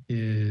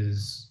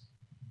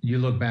you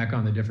look back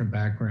on the different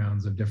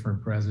backgrounds of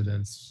different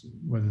presidents,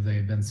 whether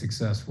they've been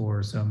successful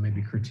or some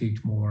maybe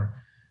critiqued more.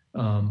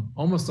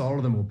 Almost all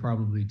of them will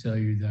probably tell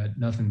you that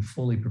nothing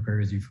fully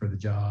prepares you for the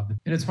job.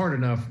 And it's hard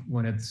enough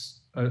when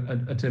it's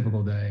a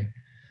typical day.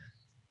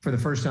 For the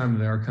first time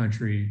in our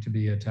country to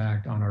be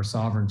attacked on our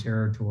sovereign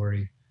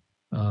territory,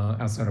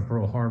 outside of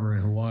Pearl Harbor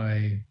in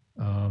Hawaii,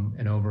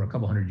 and over a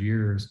couple hundred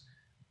years,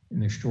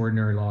 an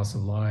extraordinary loss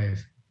of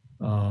life.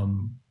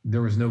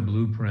 There was no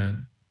blueprint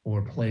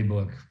or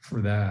playbook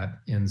for that.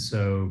 And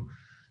so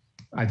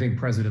I think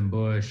President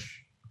Bush,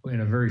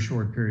 in a very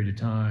short period of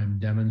time,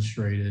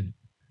 demonstrated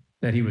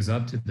that he was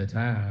up to the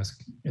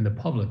task, and the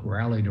public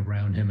rallied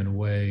around him in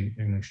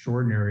an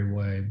extraordinary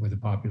way, with a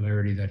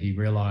popularity that he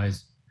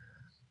realized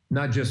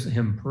not just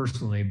him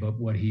personally, but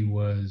what he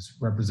was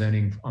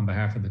representing on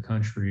behalf of the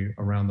country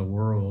around the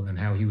world and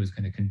how he was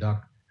going to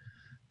conduct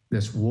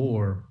this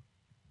war.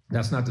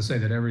 That's not to say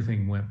that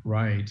everything went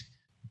right,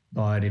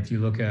 but if you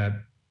look at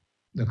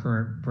the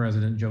current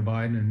president, Joe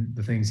Biden, and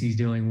the things he's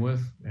dealing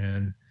with,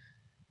 and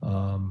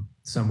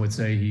some would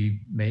say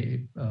he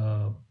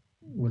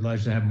would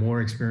like to have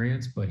more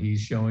experience, but he's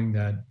showing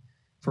that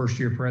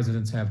first-year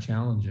presidents have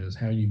challenges.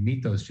 How you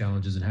meet those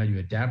challenges and how you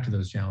adapt to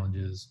those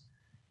challenges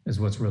is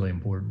what's really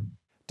important.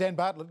 Dan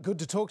Bartlett, good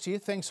to talk to you.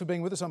 Thanks for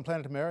being with us on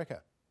Planet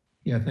America.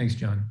 Yeah, thanks,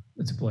 John.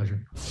 It's a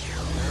pleasure.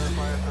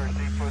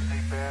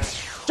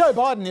 Joe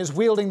Biden is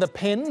wielding the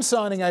pen,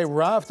 signing a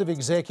raft of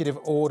executive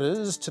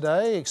orders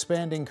today,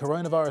 expanding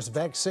coronavirus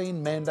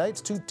vaccine mandates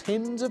to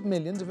tens of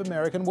millions of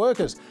American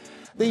workers.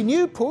 The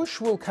new push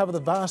will cover the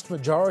vast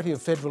majority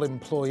of federal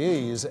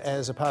employees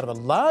as a part of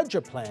a larger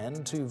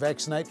plan to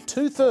vaccinate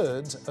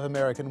 2/3 of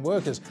American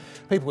workers.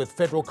 People with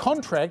federal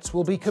contracts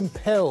will be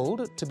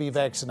compelled to be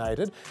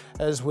vaccinated,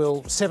 as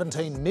will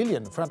 17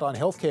 million frontline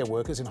healthcare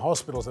workers in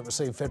hospitals that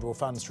receive federal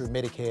funds through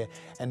Medicare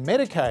and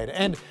Medicaid.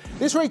 And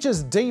this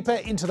reaches deeper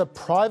into the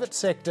private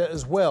sector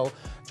as well.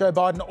 Joe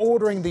Biden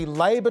ordering the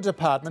Labor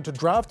Department to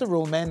draft a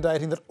rule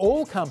mandating that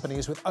all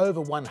companies with over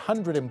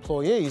 100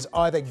 employees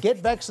either get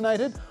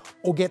vaccinated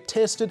or get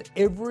tested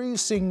every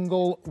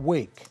single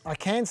week. I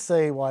can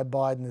see why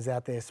Biden is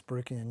out there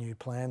spruiking a new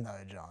plan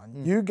though, John.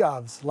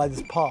 YouGov's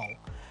latest poll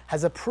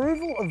has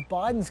approval of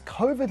Biden's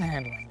COVID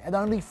handling at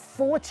only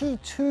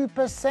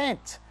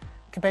 42%,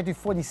 compared to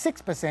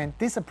 46%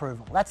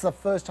 disapproval. That's the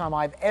first time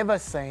I've ever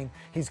seen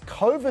his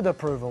COVID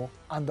approval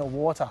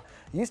underwater.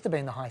 It used to be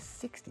in the high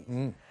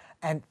 60s.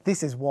 And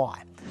this is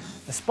why.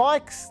 The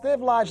spikes, they've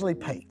largely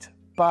peaked,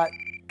 but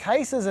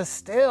cases are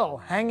still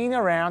hanging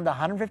around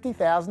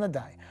 150,000 a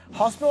day.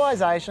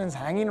 Hospitalisations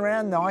hanging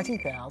around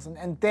 90,000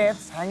 and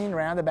deaths hanging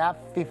around about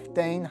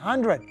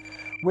 1,500,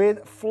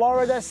 with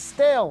Florida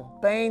still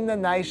being the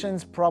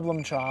nation's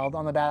problem child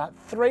on about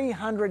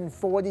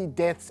 340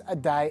 deaths a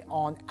day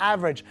on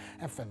average.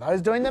 And for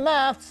those doing the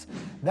maths,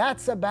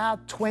 that's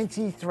about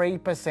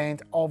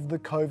 23% of the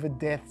COVID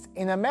deaths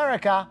in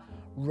America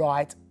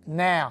right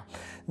now.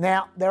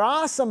 Now, there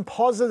are some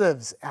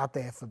positives out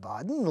there for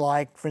Biden,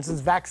 like, for instance,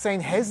 vaccine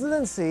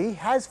hesitancy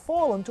has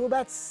fallen to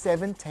about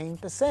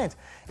 17%.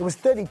 It was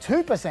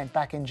 32%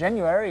 back in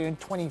January and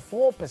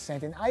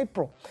 24% in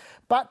April.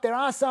 But there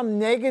are some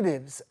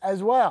negatives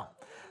as well.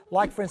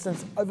 Like, for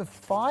instance, over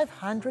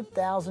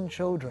 500,000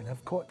 children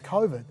have caught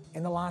COVID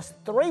in the last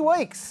 3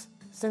 weeks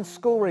since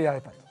school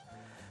reopened.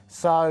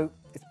 So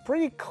it's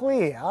pretty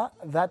clear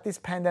that this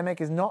pandemic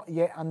is not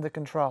yet under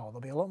control.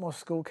 There'll be a lot more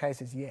school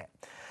cases yet.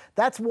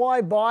 That's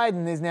why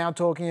Biden is now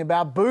talking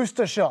about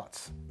booster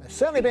shots. They've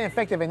certainly been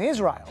effective in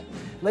Israel,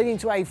 leading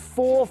to a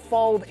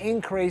 4-fold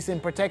increase in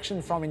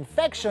protection from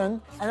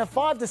infection and a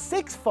 5 to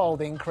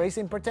 6-fold increase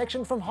in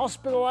protection from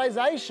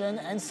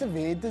hospitalisation and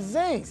severe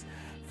disease.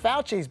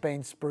 Fauci's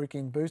been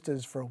spruiking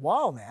boosters for a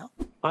while now.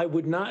 I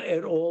would not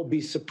at all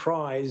be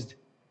surprised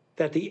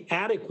that the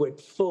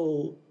adequate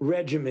full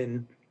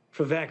regimen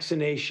for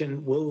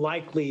vaccination will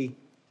likely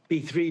be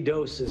 3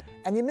 doses.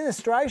 And the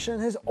administration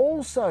has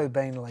also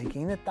been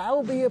leaking that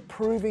they'll be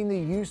approving the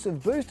use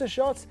of booster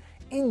shots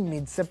in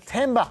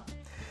mid-September.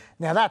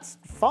 Now that's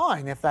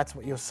fine if that's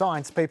what your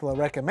science people are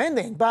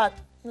recommending, but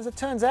as it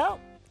turns out,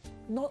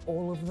 not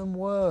all of them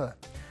were.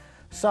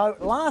 So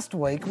last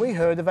week we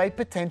heard of a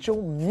potential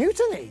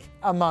mutiny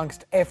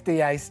amongst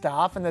FDA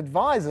staff and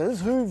advisors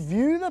who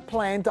view the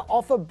plan to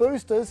offer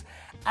boosters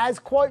as,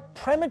 quote,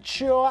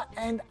 premature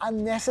and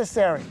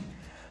unnecessary.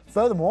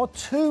 Furthermore,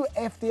 2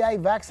 FDA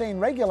vaccine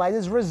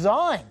regulators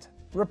resigned,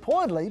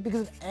 reportedly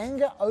because of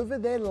anger over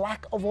their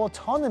lack of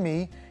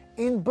autonomy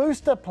in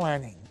booster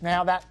planning.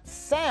 Now that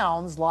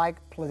sounds like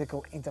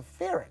political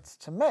interference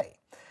to me.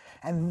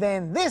 And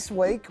then this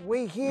week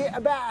we hear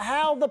about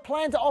how the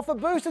plan to offer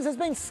boosters has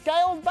been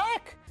scaled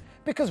back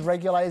because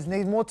regulators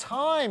need more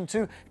time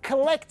to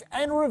collect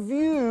and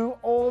review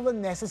all the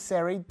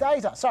necessary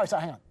data. Sorry,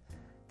 hang on.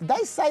 Did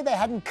they say they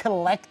hadn't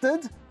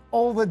collected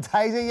all the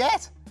data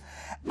yet?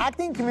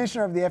 Acting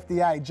Commissioner of the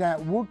FDA,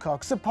 Janet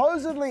Woodcock,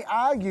 supposedly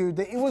argued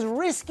that it was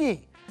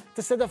risky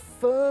to set a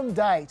firm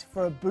date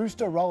for a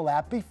booster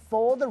rollout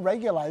before the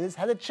regulators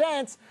had a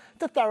chance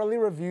to thoroughly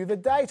review the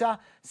data,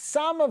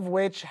 some of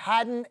which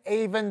hadn't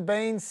even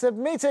been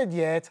submitted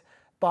yet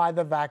by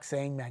the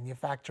vaccine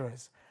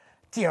manufacturers.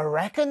 Do you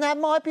reckon that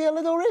might be a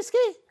little risky?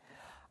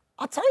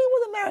 I'll tell you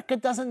what America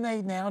doesn't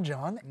need now,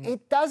 John.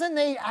 It doesn't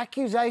need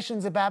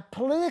accusations about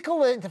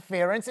political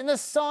interference in the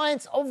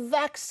science of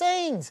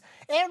vaccines.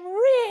 It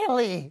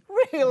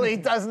really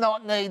does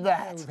not need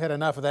that. We've had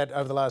enough of that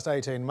over the last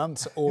 18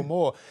 months or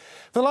more.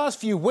 For the last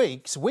few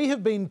weeks, we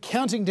have been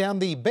counting down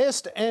the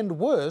best and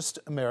worst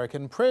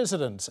American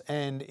presidents.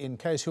 And in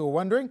case you were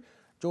wondering,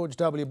 George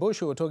W. Bush,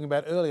 who we were talking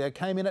about earlier,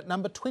 came in at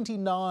number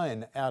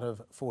 29 out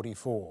of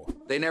 44.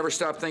 They never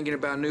stop thinking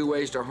about new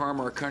ways to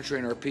harm our country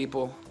and our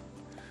people.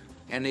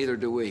 And neither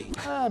do we.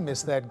 I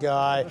miss that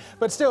guy.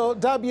 But still,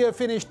 W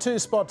finished 2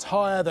 spots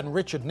higher than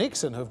Richard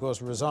Nixon, who of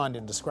course resigned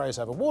in disgrace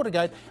over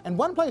Watergate, and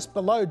 1 place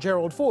below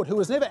Gerald Ford, who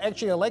was never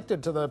actually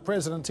elected to the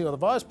presidency or the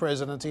vice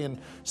presidency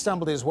and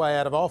stumbled his way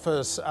out of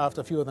office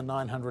after fewer than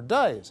 900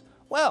 days.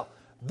 Well,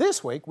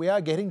 this week we are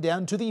getting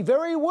down to the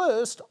very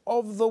worst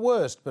of the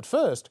worst. But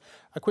first,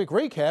 a quick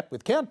recap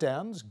with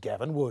Countdown's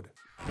Gavin Wood.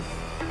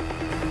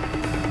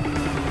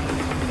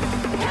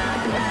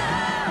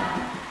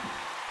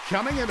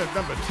 Coming in at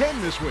number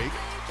 10 this week,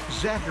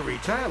 Zachary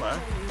Taylor.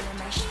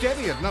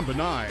 Steady at number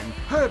 9,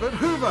 Herbert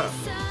Hoover.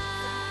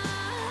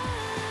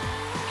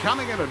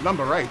 Coming in at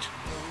number 8,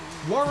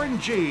 Warren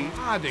G.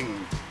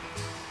 Harding.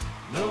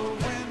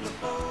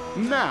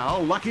 Now,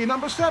 lucky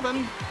number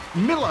 7,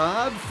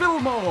 Millard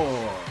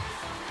Fillmore.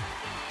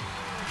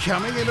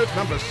 Coming in at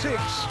number 6,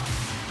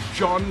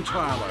 John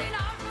Tyler.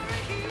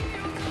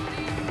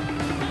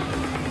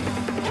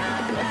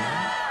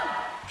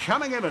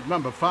 Coming in at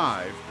number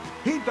 5,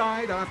 he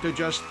died after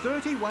just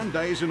 31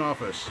 days in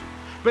office.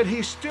 But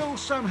he's still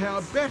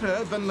somehow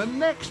better than the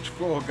next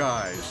 4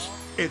 guys.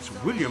 It's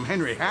William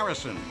Henry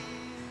Harrison.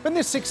 When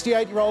this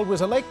 68-year-old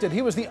was elected,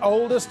 he was the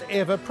oldest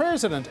ever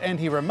president, and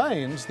he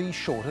remains the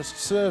shortest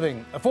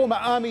serving. A former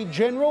Army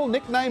general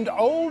nicknamed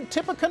Old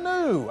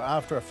Tippecanoe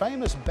after a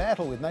famous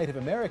battle with Native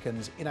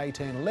Americans in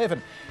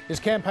 1811. His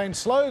campaign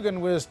slogan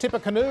was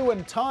Tippecanoe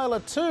and Tyler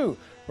too.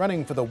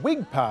 Running for the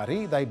Whig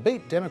Party, they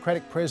beat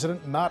Democratic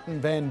President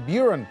Martin Van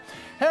Buren.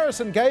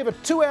 Harrison gave a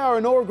 2-hour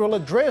inaugural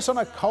address on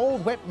a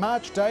cold, wet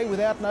March day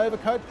without an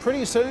overcoat.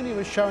 Pretty soon he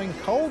was showing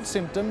cold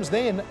symptoms,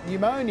 then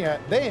pneumonia,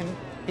 then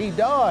he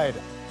died.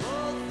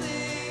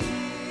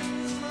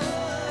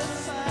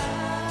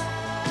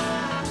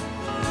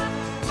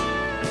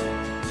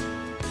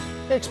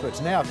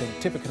 Experts now think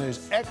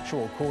Tippecanoe's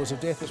actual cause of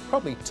death was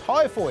probably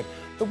typhoid.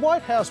 The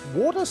White House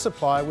water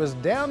supply was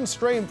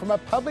downstream from a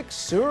public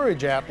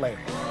sewerage outlet.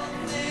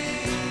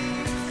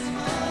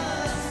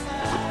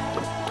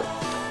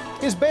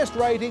 His best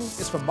rating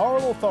is for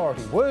moral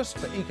authority, worst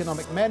for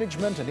economic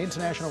management and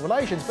international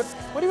relations. But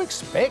what do you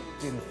expect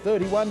in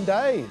 31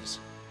 days?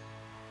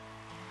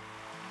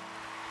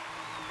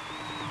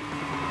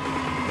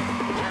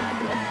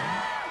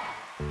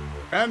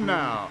 And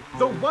now,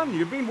 the one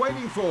you've been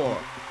waiting for.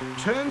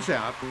 Turns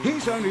out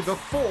he's only the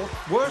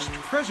 4th worst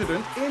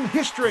president in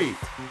history.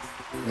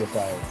 You're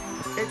fired.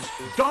 It's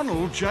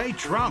Donald J.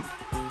 Trump.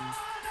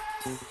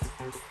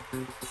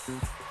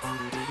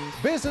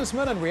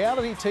 Businessman and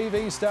reality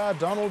TV star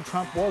Donald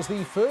Trump was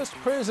the first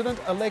president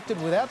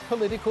elected without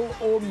political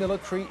or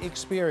military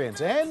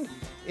experience, and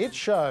it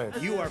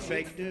showed. You are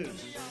fake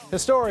news.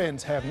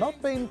 Historians have not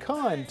been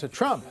kind to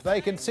Trump. They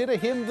consider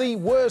him the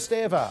worst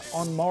ever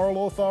on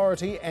moral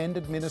authority and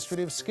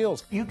administrative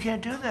skills. You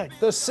can't do that.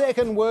 The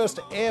 2nd worst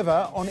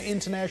ever on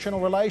international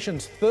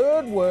relations,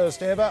 3rd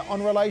worst ever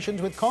on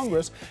relations with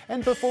Congress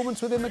and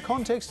performance within the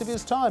context of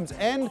his times,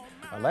 and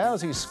a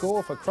lousy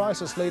score for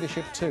crisis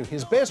leadership too.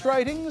 His best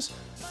ratings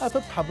are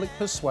for public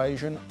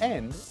persuasion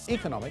and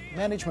economic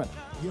management.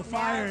 You're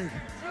fired.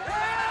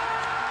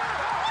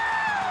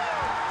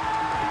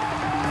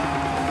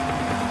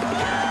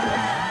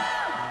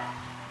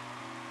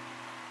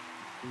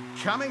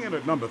 Coming in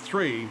at number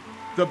 3,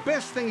 the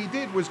best thing he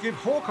did was give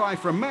Hawkeye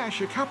from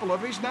MASH a couple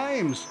of his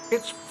names.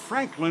 It's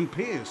Franklin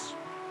Pierce.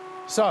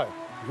 So,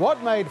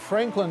 what made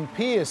Franklin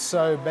Pierce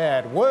so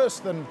bad? Worse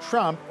than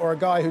Trump or a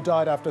guy who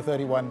died after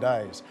 31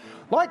 days?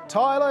 Like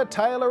Tyler,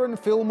 Taylor and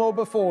Fillmore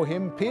before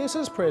him,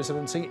 Pierce's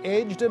presidency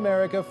edged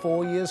America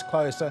 4 years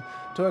closer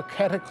to a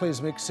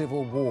cataclysmic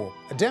civil war.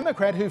 A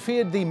Democrat who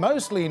feared the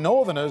mostly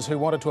Northerners who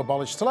wanted to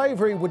abolish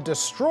slavery would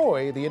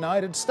destroy the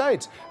United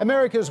States.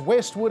 America's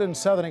westward and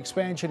southern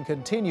expansion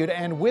continued,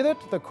 and with it,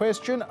 the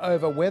question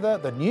over whether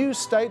the new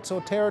states or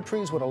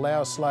territories would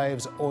allow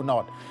slaves or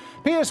not.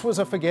 Pierce was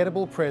a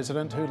forgettable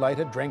president who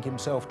later drank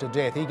himself to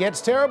death. He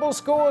gets terrible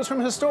scores from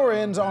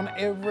historians on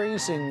every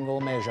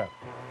single measure.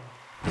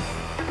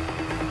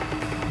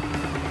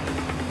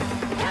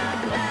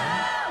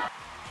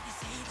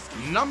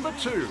 Number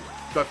 2,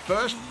 the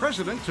first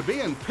president to be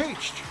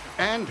impeached.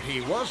 And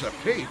he was a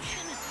peach.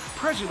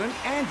 President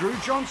Andrew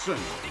Johnson.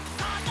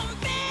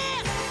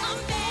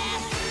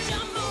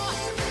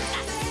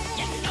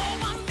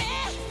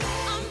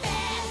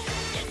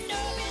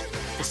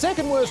 The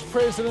 2nd worst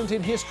president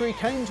in history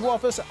came to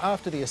office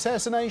after the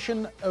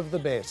assassination of the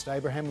best,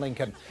 Abraham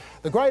Lincoln.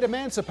 The great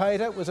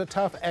emancipator was a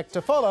tough act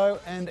to follow,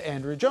 and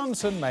Andrew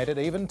Johnson made it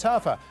even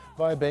tougher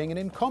by being an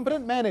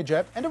incompetent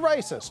manager and a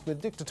racist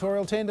with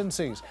dictatorial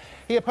tendencies.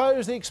 He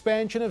opposed the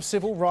expansion of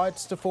civil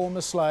rights to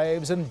former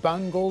slaves and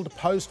bungled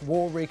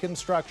post-war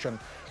Reconstruction.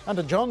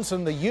 Under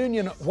Johnson, the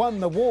Union won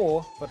the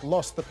war but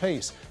lost the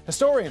peace.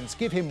 Historians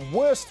give him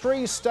worst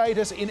 3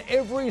 status in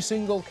every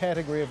single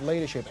category of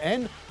leadership,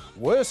 and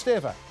worst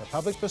ever for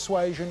public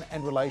persuasion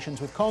and relations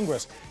with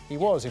Congress. He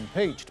was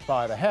impeached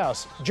by the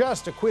House,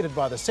 just acquitted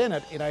by the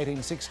Senate in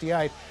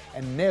 1868,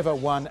 and never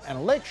won an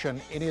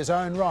election in his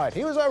own right.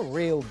 He was a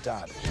real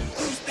dud.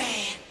 Who's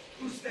bad?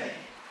 Who's bad?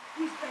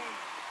 Who's bad?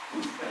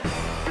 Who's bad?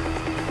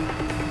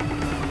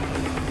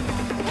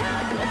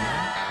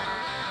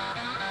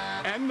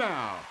 And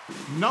now,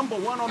 number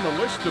 1 on the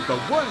list of the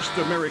worst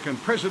American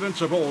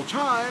presidents of all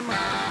time,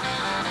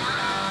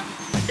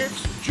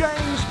 it's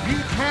James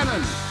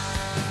Buchanan.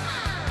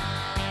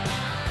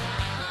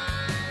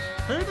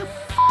 Who the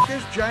f***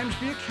 is James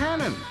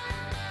Buchanan?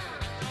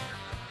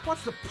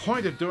 What's the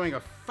point of doing a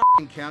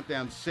f***ing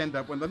countdown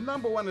send-up when the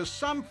number 1 is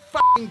some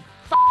f***ing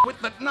f***wit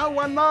that no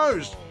one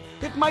knows?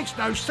 It makes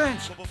no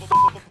sense.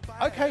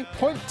 OK,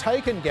 point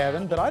taken,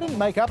 Gavin, but I didn't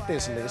make up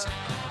this list.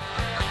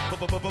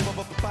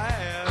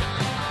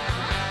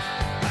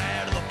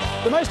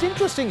 The most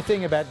interesting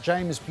thing about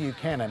James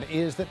Buchanan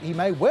is that he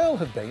may well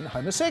have been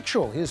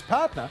homosexual. His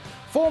partner,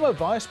 former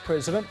Vice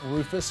President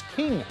Rufus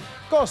King.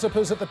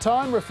 Gossipers at the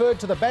time referred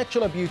to the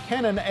bachelor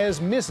Buchanan as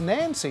Miss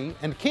Nancy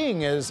and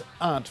King as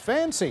Aunt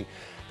Fancy.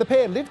 The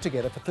pair lived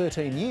together for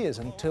 13 years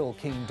until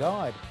King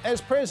died.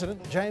 As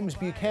president, James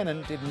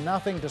Buchanan did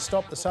nothing to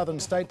stop the southern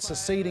states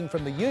seceding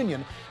from the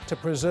Union to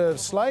preserve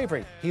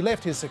slavery. He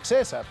left his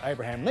successor,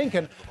 Abraham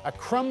Lincoln, a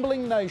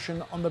crumbling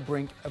nation on the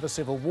brink of a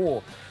civil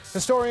war.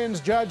 Historians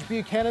judge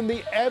Buchanan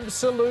the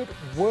absolute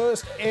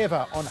worst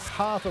ever on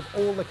half of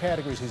all the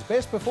categories. His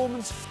best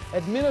performance,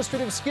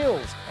 administrative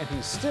skills, and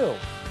he's still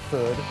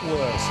third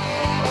worst.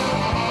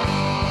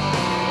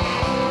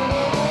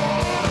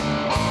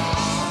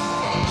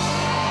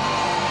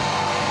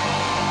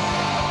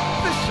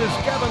 This is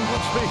Gavin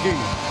Wood speaking.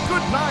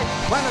 Good night,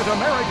 Planet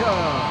America.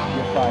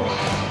 You're fired.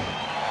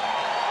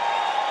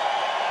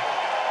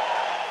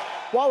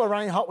 While we're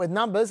running hot with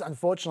numbers,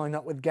 unfortunately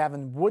not with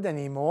Gavin Wood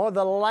anymore,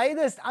 the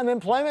latest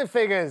unemployment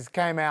figures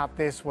came out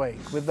this week,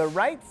 with the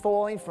rate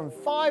falling from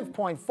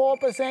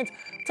 5.4%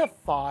 to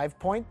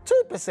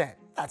 5.2%.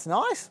 That's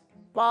nice,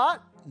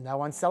 but no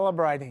one's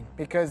celebrating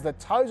because the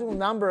total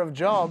number of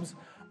jobs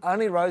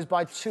only rose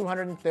by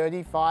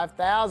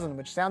 235,000,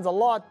 which sounds a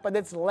lot, but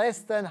it's less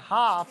than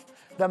half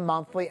the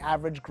monthly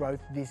average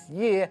growth this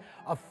year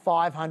of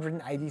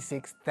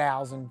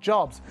 586,000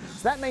 jobs.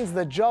 So that means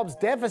the jobs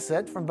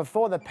deficit from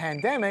before the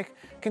pandemic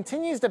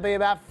continues to be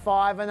about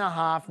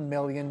 5.5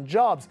 million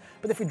jobs.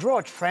 But if we draw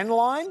a trend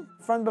line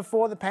from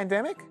before the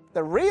pandemic,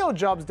 the real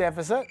jobs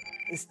deficit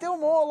is still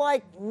more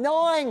like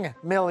 9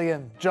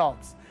 million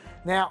jobs.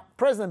 Now,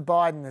 President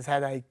Biden has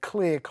had a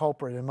clear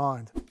culprit in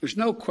mind. There's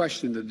no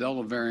question the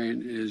Delta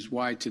variant is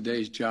why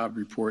today's job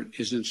report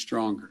isn't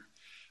stronger.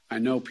 I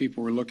know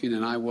people were looking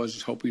and I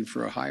was hoping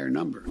for a higher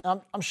number.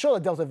 I'm sure the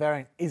Delta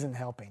variant isn't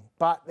helping,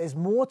 but there's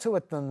more to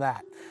it than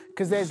that,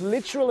 because there's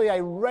literally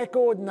a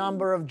record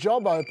number of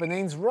job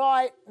openings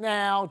right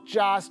now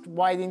just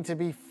waiting to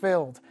be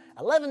filled.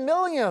 11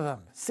 million of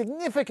them,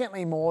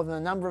 significantly more than the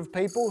number of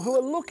people who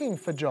are looking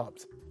for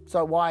jobs.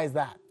 So why is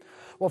that?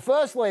 Well,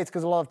 firstly, it's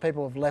because a lot of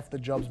people have left the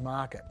jobs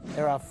market.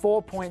 There are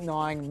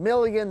 4.9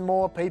 million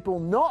more people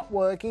not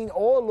working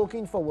or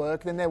looking for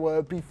work than there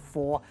were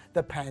before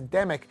the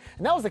pandemic.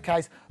 And that was the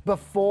case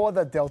before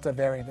the Delta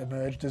variant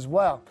emerged as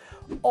well.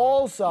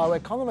 Also,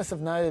 economists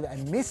have noted a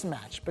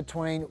mismatch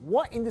between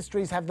what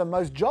industries have the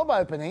most job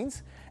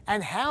openings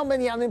and how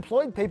many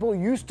unemployed people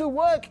used to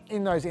work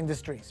in those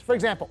industries. For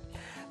example,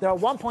 there are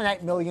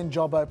 1.8 million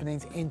job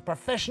openings in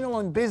professional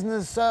and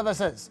business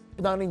services,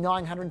 but only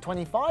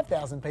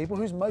 925,000 people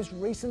whose most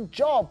recent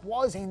job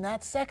was in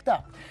that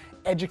sector.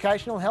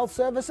 Educational health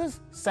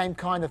services, same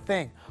kind of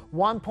thing.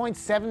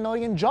 1.7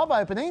 million job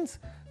openings,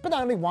 but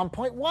only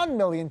 1.1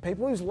 million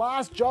people whose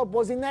last job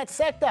was in that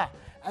sector.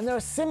 And there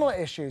are similar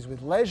issues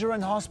with leisure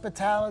and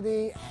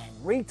hospitality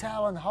and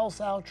retail and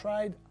wholesale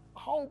trade, a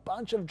whole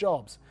bunch of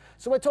jobs.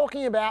 So we're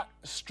talking about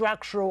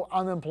structural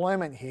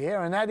unemployment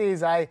here, and that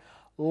is a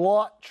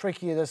lot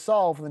trickier to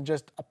solve than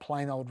just a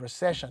plain old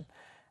recession.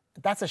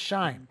 That's a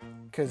shame,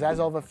 because as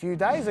of a few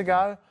days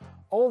ago,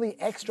 all the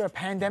extra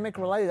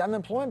pandemic-related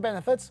unemployment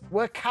benefits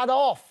were cut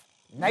off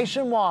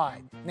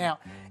nationwide. Now,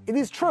 it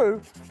is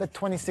true that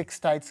 26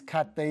 states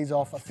cut these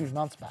off a few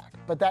months back,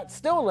 but that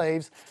still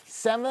leaves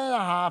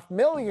 7.5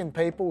 million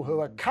people who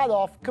are cut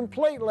off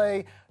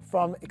completely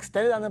from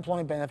extended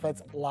unemployment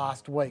benefits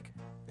last week,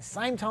 the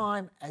same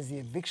time as the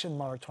eviction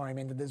moratorium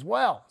ended as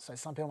well, so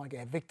some people might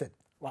get evicted.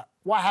 Right.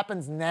 What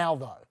happens now,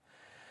 though?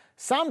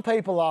 Some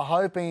people are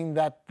hoping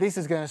that this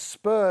is going to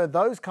spur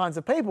those kinds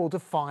of people to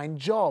find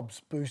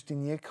jobs,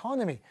 boosting the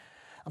economy.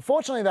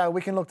 Unfortunately, though, we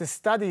can look to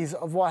studies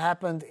of what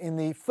happened in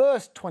the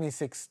first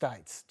 26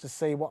 states to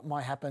see what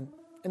might happen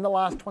in the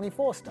last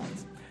 24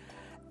 states.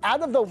 Out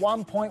of the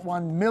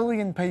 1.1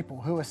 million people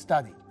who were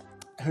studied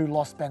who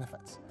lost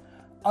benefits,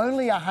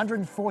 only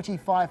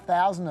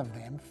 145,000 of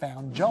them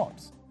found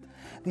jobs.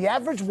 The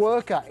average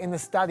worker in the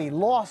study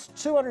lost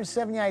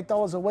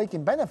 $278 a week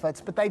in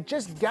benefits, but they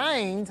just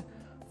gained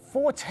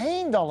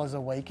 $14 a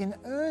week in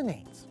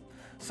earnings.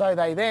 So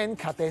they then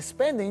cut their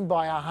spending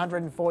by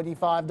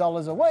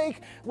 $145 a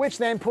week, which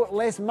then put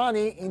less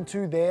money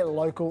into their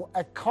local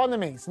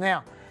economies.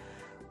 Now,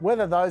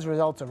 whether those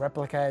results are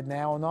replicated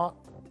now or not,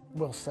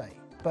 we'll see.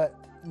 But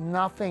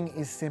nothing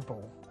is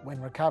simple when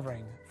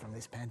recovering from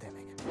this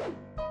pandemic.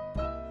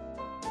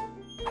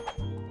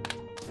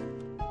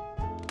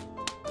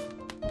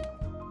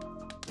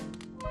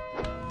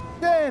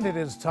 And it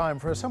is time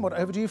for a somewhat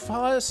overdue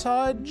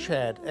fireside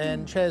chat.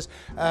 And Chaz,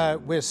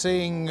 we're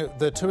seeing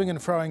the toing and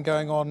froing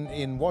going on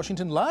in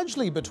Washington,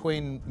 largely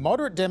between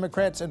moderate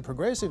Democrats and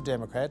progressive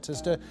Democrats,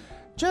 as to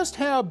just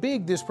how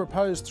big this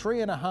proposed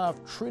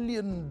 $3.5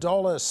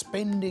 trillion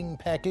spending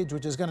package,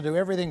 which is going to do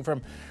everything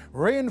from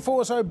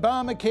reinforce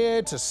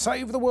Obamacare to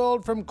save the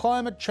world from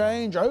climate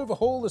change,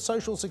 overhaul the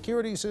social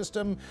security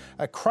system,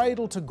 a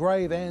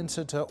cradle-to-grave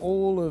answer to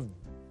all of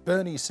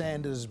Bernie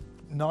Sanders'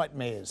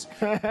 nightmares.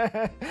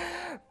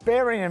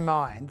 Bearing in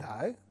mind,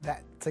 though,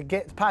 that to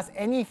get past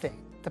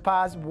anything, to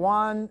pass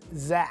one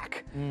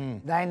ZAC,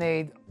 they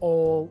need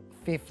all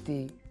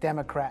 50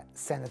 Democrat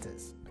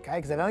senators. okay?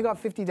 Because they've only got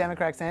 50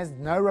 Democratic senators,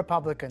 no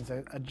Republicans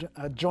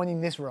are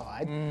joining this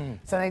ride.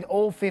 So they need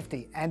all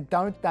 50, and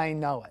don't they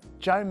know it?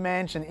 Joe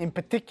Manchin in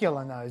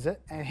particular knows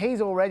it, and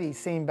he's already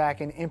seen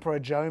back in Emperor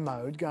Joe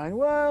mode going,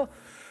 well,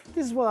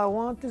 this is what I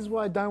want, this is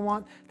what I don't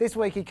want. This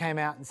week he came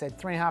out and said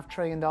 $3.5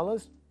 trillion.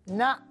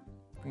 Nah.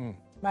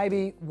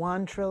 Maybe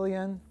 1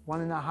 trillion,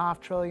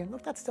 1.5 trillion.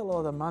 Look, that's still a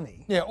lot of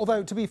money. Yeah,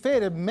 although to be fair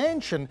to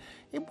Manchin,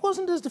 it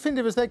wasn't as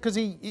definitive as that, because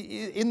he,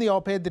 in the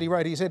op-ed that he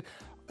wrote, he said,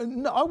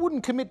 no, I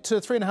wouldn't commit to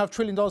 $3.5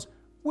 trillion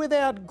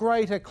without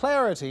greater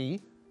clarity,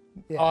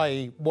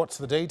 i.e. what's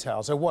the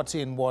details, so what's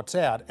in, what's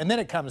out. And then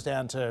it comes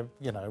down to,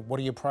 you know, what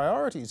are your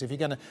priorities? If you're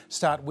going to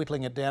start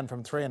whittling it down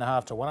from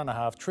 3.5 to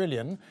 1.5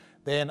 trillion,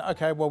 then,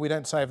 okay, well, we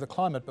don't save the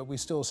climate, but we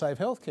still save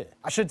healthcare.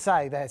 I should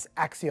say that's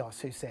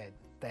Axios who said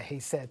that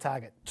he set a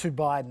target to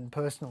Biden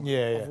personally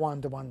of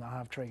 $1 to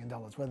 $1.5 trillion.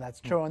 Whether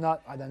that's true or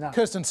not, I don't know.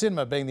 Kirsten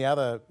Sinema being the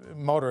other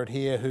moderate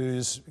here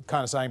who's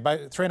kind of saying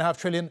 $3.5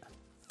 trillion,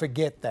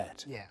 forget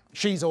that. Yeah.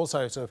 She's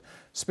also sort of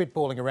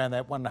spitballing around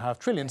that $1.5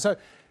 trillion. So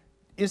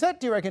is that,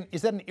 do you reckon,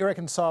 is that an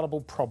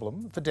irreconcilable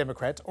problem for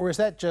Democrats, or is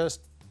that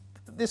just,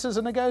 this is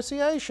a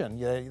negotiation?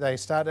 They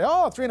started,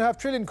 $3.5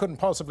 trillion couldn't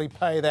possibly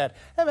pay that.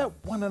 How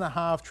about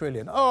 $1.5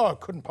 trillion? Oh,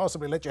 couldn't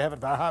possibly let you have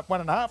it for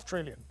 $1.5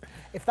 trillion.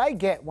 If they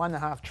get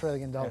 $1.5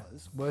 trillion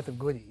worth of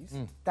goodies,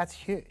 that's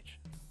huge.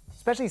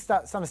 Especially some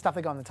of the stuff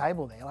they got on the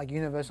table there, like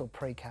universal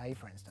pre-K,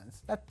 for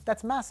instance.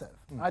 That's massive,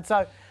 right?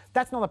 So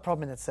that's not a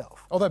problem in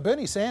itself. Although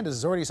Bernie Sanders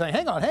is already saying,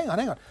 hang on.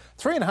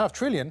 $3.5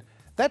 trillion,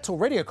 that's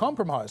already a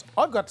compromise.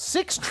 I've got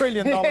 $6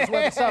 trillion worth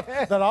of stuff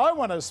that I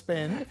want to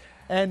spend.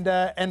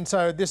 And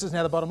so this is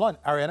now the bottom line.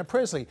 Ariana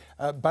Presley,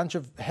 a bunch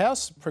of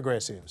House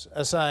progressives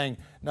are saying,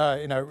 no,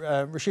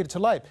 Rashida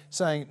Tlaib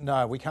saying,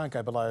 no, we can't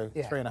go below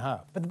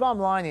 3.5. But the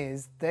bottom line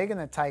is they're going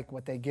to take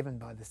what they're given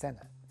by the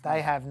Senate.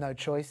 They have no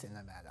choice in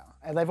the matter.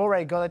 And they've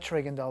already got $1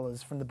 trillion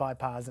from the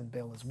bipartisan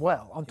bill as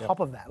well. On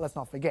top of that, let's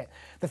not forget.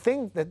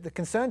 The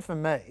concern for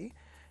me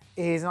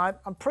is, and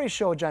I'm pretty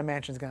sure Joe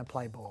Manchin's going to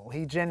play ball.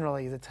 He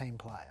generally is a team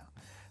player.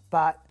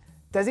 But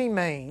does he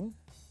mean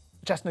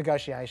just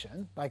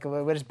negotiation, like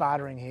we're just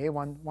bartering here,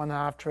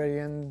 1.5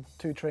 trillion,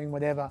 2 trillion,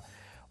 whatever,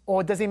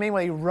 or does he mean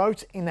what he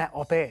wrote in that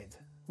op-ed,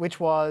 which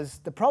was,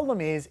 the problem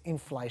is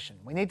inflation.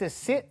 We need to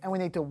sit and we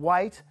need to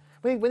wait.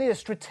 We need a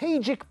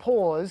strategic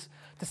pause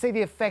to see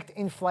the effect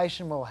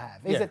inflation will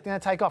have. Is it going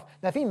to take off?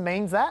 Now, if he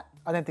means that,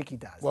 I don't think he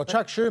does. Well,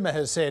 Chuck Schumer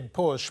has said,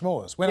 pause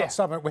schmores. We're not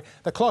stopping.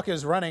 The clock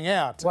is running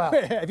out. Well,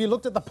 have you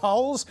looked at the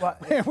polls? Well,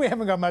 we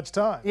haven't got much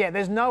time. Yeah,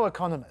 there's no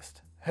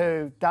economist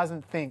who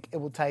doesn't think it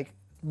will take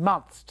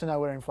months to know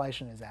where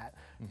inflation is at,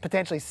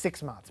 potentially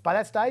 6 months. By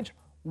that stage,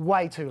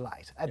 way too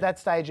late. At that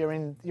stage, you're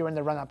in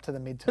the run-up to the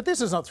midterm. But this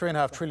is not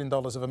 $3.5 trillion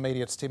of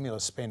immediate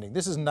stimulus spending.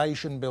 This is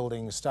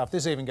nation-building stuff.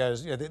 This even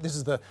goes, this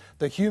is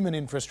the human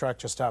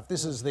infrastructure stuff.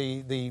 This is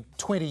the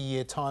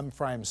 20-year time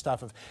frame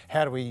stuff of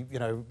how do we,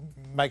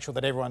 make sure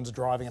that everyone's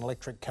driving an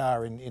electric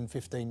car in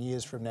 15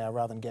 years from now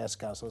rather than gas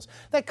guzzlers.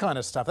 That kind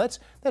of stuff.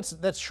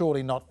 That's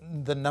surely not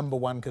the number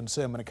one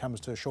concern when it comes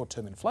to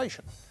short-term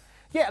inflation.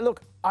 Yeah,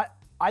 look,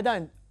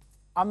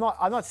 I'm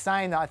not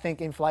saying that I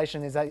think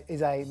inflation is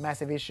a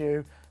massive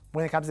issue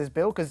when it comes to this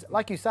bill, because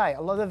like you say,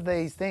 a lot of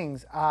these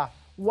things are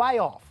way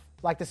off.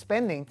 Like the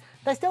spending,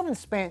 they still haven't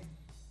spent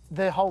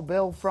the whole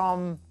bill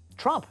from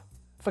Trump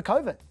for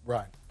COVID.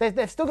 Right.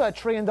 They've still got $1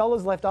 trillion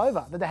left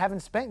over that they haven't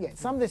spent yet.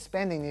 Some of this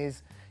spending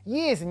is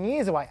years and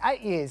years away,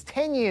 8 years,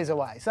 10 years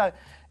away. So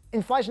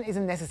inflation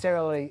isn't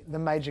necessarily the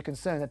major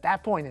concern at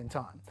that point in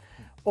time.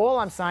 All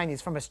I'm saying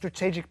is, from a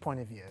strategic point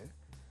of view,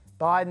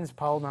 Biden's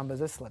poll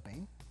numbers are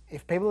slipping.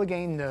 If people are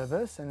getting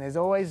nervous, and there's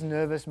always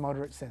nervous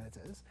moderate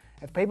senators,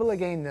 if people are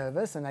getting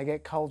nervous and they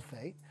get cold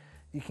feet,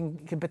 you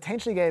can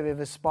potentially get a bit of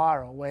a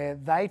spiral where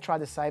they try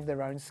to save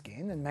their own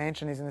skin, and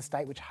Manchin is in a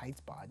state which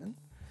hates Biden.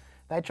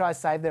 They try to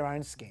save their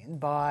own skin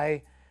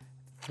by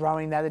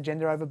throwing that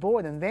agenda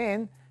overboard, and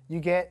then you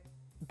get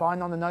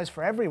Biden on the nose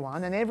for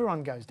everyone, and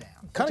everyone goes down.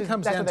 Kind of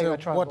comes down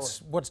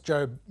to what's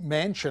Joe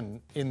Manchin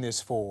in this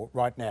for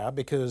right now,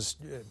 because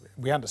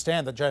we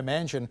understand that Joe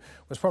Manchin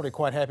was probably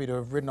quite happy to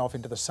have ridden off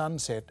into the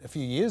sunset a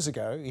few years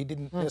ago. He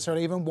didn't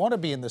necessarily even want to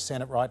be in the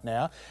Senate right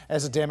now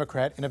as a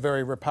Democrat in a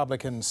very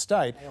Republican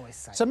state.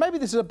 So maybe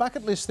this is a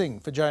bucket list thing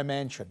for Joe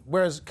Manchin.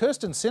 Whereas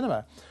Kirsten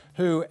Sinema,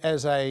 who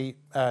as a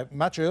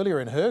much earlier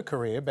in her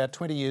career, about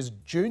 20 years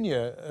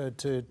junior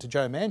to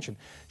Joe Manchin,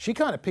 she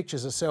kind of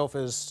pictures herself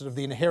as sort of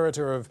the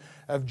inheritor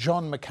of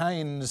John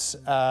McCain's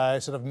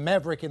sort of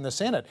maverick in the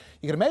Senate.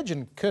 You can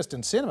imagine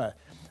Kirsten Sinema,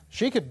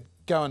 she could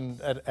go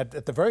and,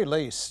 at the very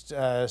least,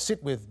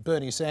 sit with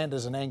Bernie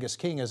Sanders and Angus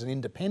King as an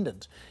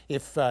independent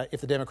if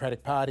the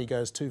Democratic Party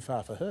goes too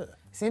far for her.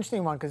 It's an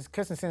interesting one, because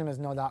Kirsten Sinema's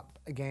not up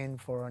again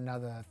for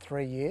another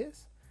 3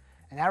 years.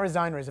 And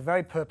Arizona is a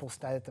very purple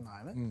state at the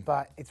moment,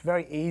 but it's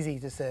very easy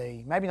to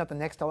see, maybe not the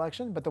next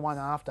election, but the one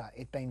after,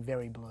 it being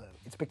very blue.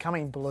 It's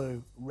becoming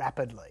blue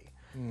rapidly.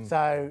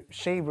 So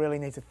she really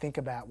needs to think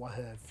about what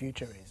her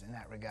future is in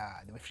that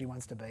regard, if she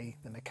wants to be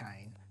the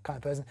McCain kind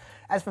of person.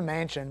 As for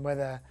Manchin,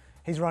 whether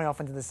he's running off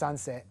into the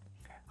sunset,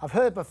 I've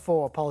heard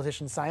before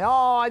politicians say,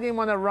 oh, I didn't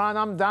want to run,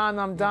 I'm done.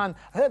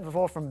 I heard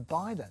before from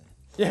Biden.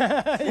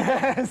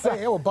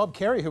 Well, Bob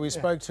Kerry, who we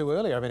spoke to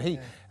earlier, I mean, he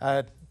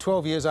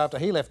 12 years after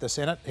he left the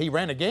Senate, he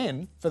ran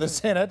again for the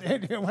Senate.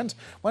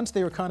 Once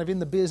they were kind of in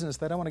the business,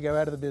 they don't want to go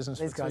out of the business.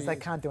 These guys, they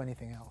can't do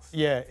anything else.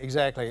 Yeah,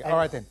 exactly. All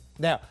right then.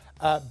 Now,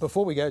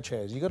 before we go,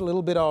 Chaz, you got a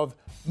little bit of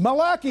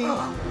malarkey.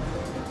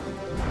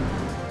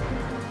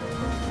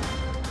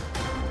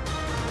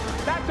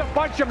 That's a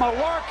bunch of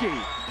malarkey.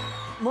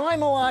 My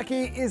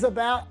malarkey is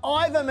about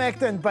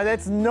ivermectin, but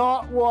it's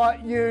not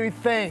what you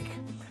think.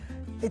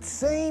 It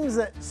seems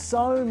that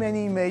so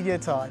many media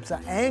types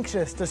are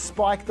anxious to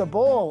spike the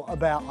ball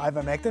about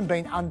ivermectin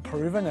being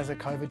unproven as a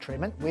COVID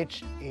treatment,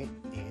 which it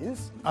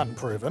is.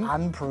 Unproven.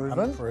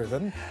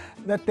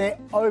 That they're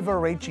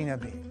overreaching a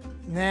bit.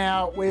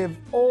 Now, we've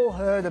all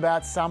heard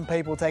about some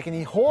people taking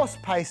the horse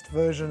paste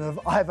version of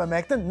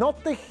ivermectin,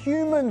 not the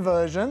human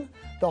version,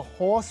 the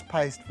horse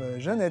paste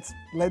version. It's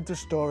led to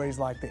stories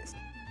like this.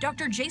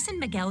 Dr.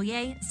 Jason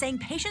McEllier saying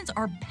patients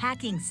are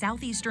packing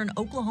southeastern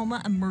Oklahoma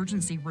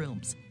emergency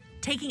rooms,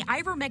 taking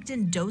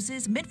ivermectin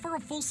doses meant for a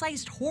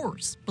full-sized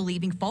horse,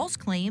 believing false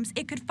claims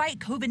it could fight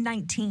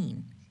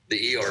COVID-19.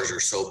 The ERs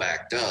are so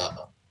backed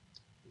up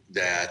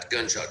that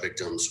gunshot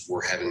victims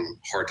were having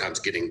hard times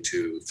getting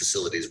to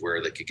facilities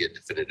where they could get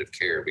definitive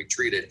care and be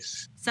treated.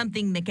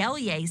 Something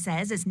McEllier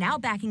says is now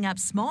backing up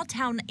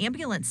small-town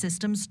ambulance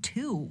systems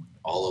too.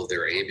 All of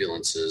their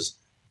ambulances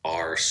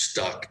are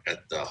stuck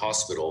at the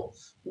hospital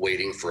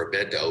waiting for a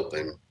bed to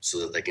open so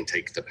that they can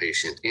take the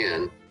patient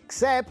in.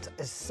 Except,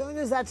 as soon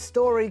as that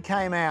story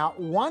came out,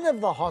 one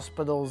of the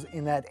hospitals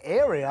in that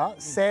area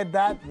said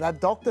that that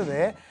doctor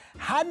there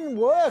hadn't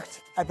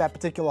worked at that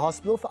particular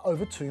hospital for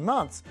over 2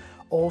 months.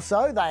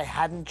 Also, they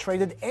hadn't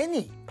treated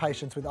any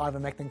patients with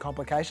ivermectin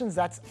complications.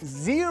 That's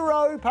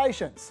 0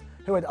 patients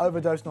who had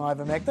overdosed on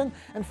ivermectin.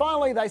 And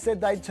finally, they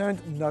said they'd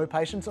turned no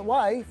patients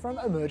away from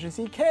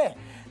emergency care.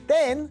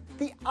 Then,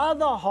 the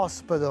other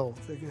hospital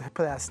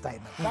put out a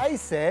statement. They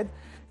said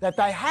that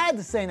they had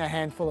seen a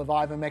handful of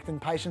ivermectin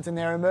patients in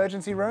their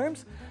emergency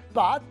rooms,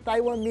 but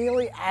they were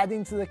merely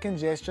adding to the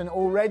congestion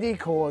already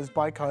caused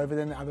by COVID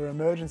and other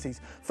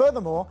emergencies.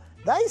 Furthermore,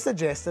 they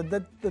suggested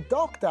that the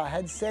doctor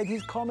had said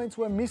his comments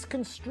were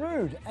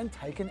misconstrued and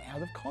taken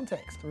out of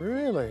context.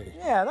 Really?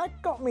 Yeah,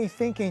 that got me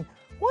thinking,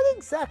 what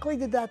exactly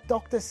did that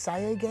doctor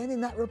say again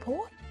in that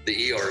report?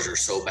 The ERs are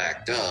so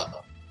backed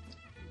up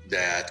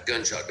that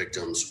gunshot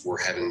victims were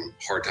having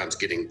hard times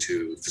getting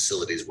to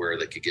facilities where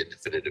they could get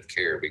definitive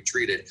care and be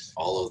treated.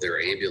 All of their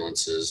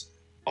ambulances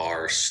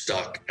are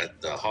stuck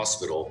at the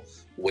hospital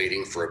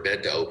waiting for a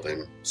bed to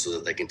open so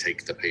that they can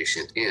take the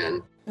patient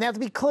in. Now, to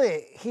be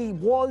clear, he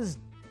was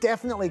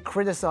definitely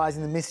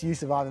criticising the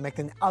misuse of ivermectin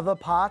in other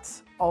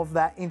parts of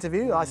that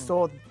interview. I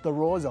saw the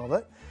raws of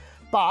it.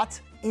 But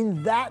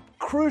in that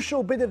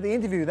crucial bit of the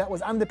interview that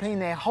was underpinning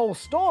their whole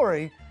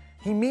story,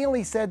 he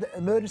merely said that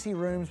emergency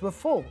rooms were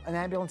full and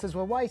ambulances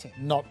were waiting.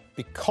 Not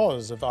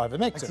because of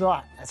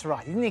ivermectin. That's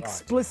right. He didn't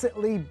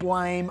explicitly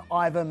blame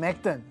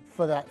ivermectin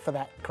for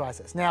that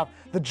crisis. Now,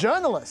 the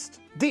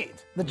journalist did.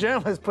 The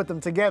journalist put them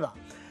together.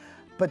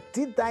 But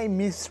did they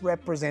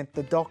misrepresent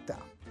the doctor?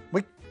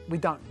 We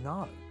don't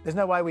know. There's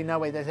no way we know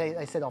where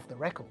they said off the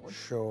record.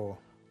 Sure.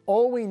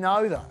 All we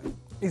know, though,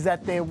 is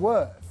that there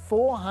were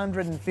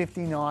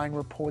 459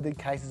 reported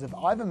cases of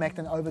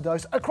ivermectin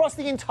overdose across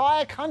the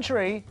entire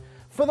country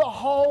for the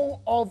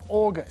whole of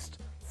August.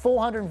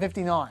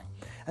 459.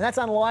 And that's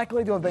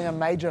unlikely to have been a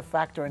major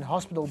factor in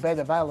hospital bed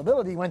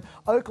availability when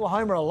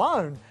Oklahoma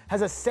alone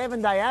has a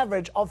 7-day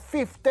average of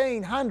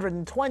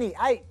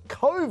 1,528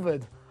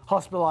 COVID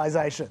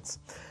hospitalizations.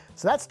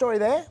 So that story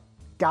there,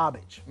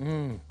 garbage.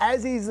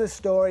 As is the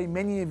story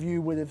many of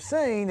you would have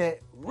seen,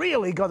 it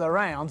really got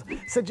around,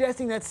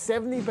 suggesting that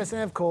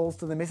 70% of calls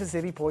to the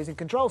Mississippi Poison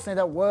Control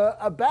Center were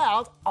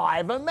about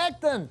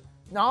ivermectin.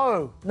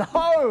 No,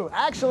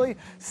 actually,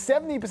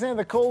 70% of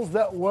the calls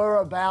that were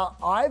about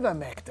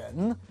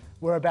ivermectin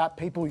were about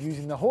people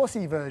using the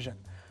horsey version.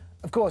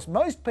 Of course,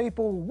 most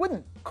people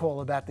wouldn't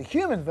call about the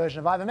human version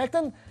of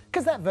ivermectin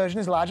because that version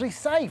is largely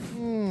safe.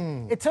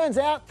 It turns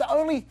out that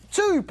only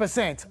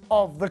 2%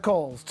 of the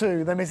calls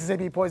to the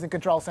Mississippi Poison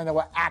Control Center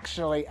were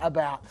actually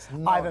about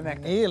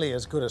ivermectin. Nearly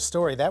as good a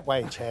story that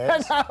way,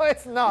 Chaz. No,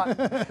 it's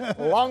not.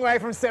 Long way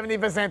from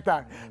 70%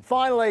 though.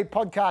 Finally,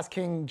 podcast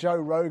king Joe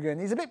Rogan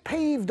is a bit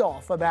peeved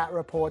off about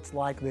reports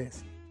like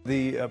this.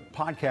 The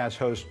podcast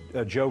host,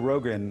 Joe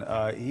Rogan,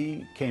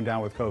 he came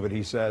down with COVID.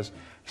 He says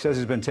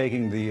he's been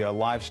taking the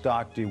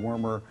livestock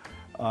dewormer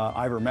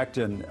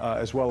ivermectin,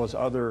 as well as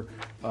other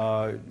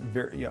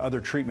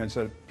treatments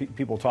that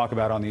people talk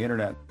about on the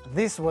internet.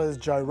 This was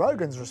Joe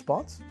Rogan's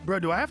response.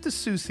 Bro, do I have to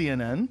sue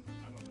CNN?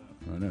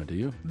 I don't know, do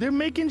you? They're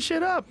making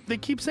shit up. They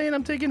keep saying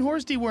I'm taking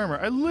horse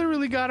dewormer. I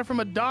literally got it from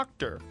a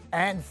doctor.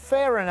 And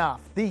fair enough,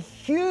 the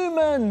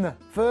human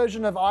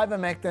version of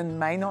ivermectin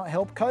may not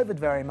help COVID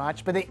very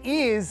much, but it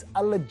is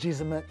a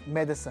legitimate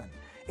medicine.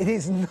 It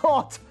is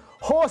not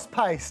horse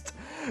paste.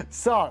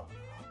 So,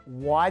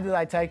 Why did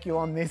I take you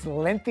on this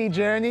lengthy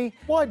journey?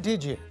 Why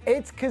did you?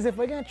 It's because if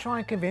we're going to try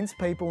and convince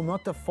people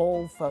not to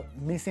fall for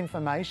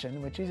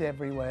misinformation, which is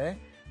everywhere,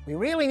 we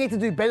really need to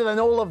do better than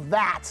all of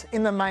that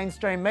in the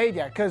mainstream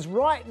media. Because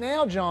right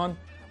now, John,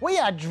 we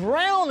are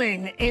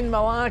drowning in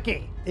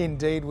malarkey.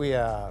 Indeed we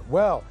are.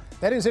 Well,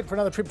 that is it for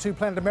another trip to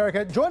Planet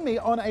America. Join me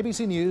on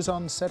ABC News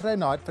on Saturday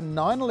night for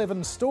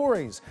 9/11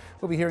 Stories.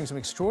 We'll be hearing some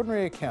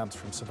extraordinary accounts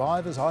from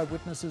survivors,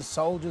 eyewitnesses,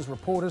 soldiers,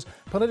 reporters,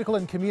 political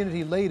and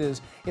community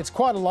leaders. It's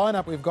quite a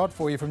lineup we've got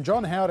for you, from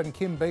John Howard and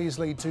Kim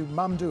Beazley to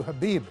Mamdouh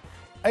Habib.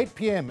 8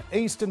 p.m.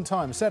 Eastern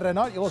Time, Saturday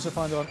night. You'll also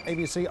find it on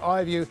ABC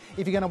iView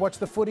if you're going to watch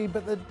the footy,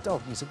 but the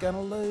doggies are going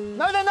to lose.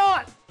 No, they're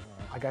not!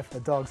 I go for the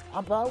dogs.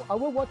 I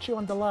will watch you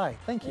on delay.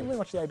 Thank you. We'll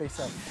watch the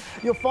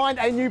ABC. You'll find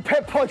a new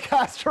pet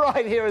podcast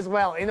right here as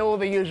well in all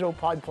the usual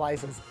pod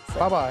places.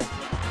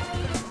 Bye-bye.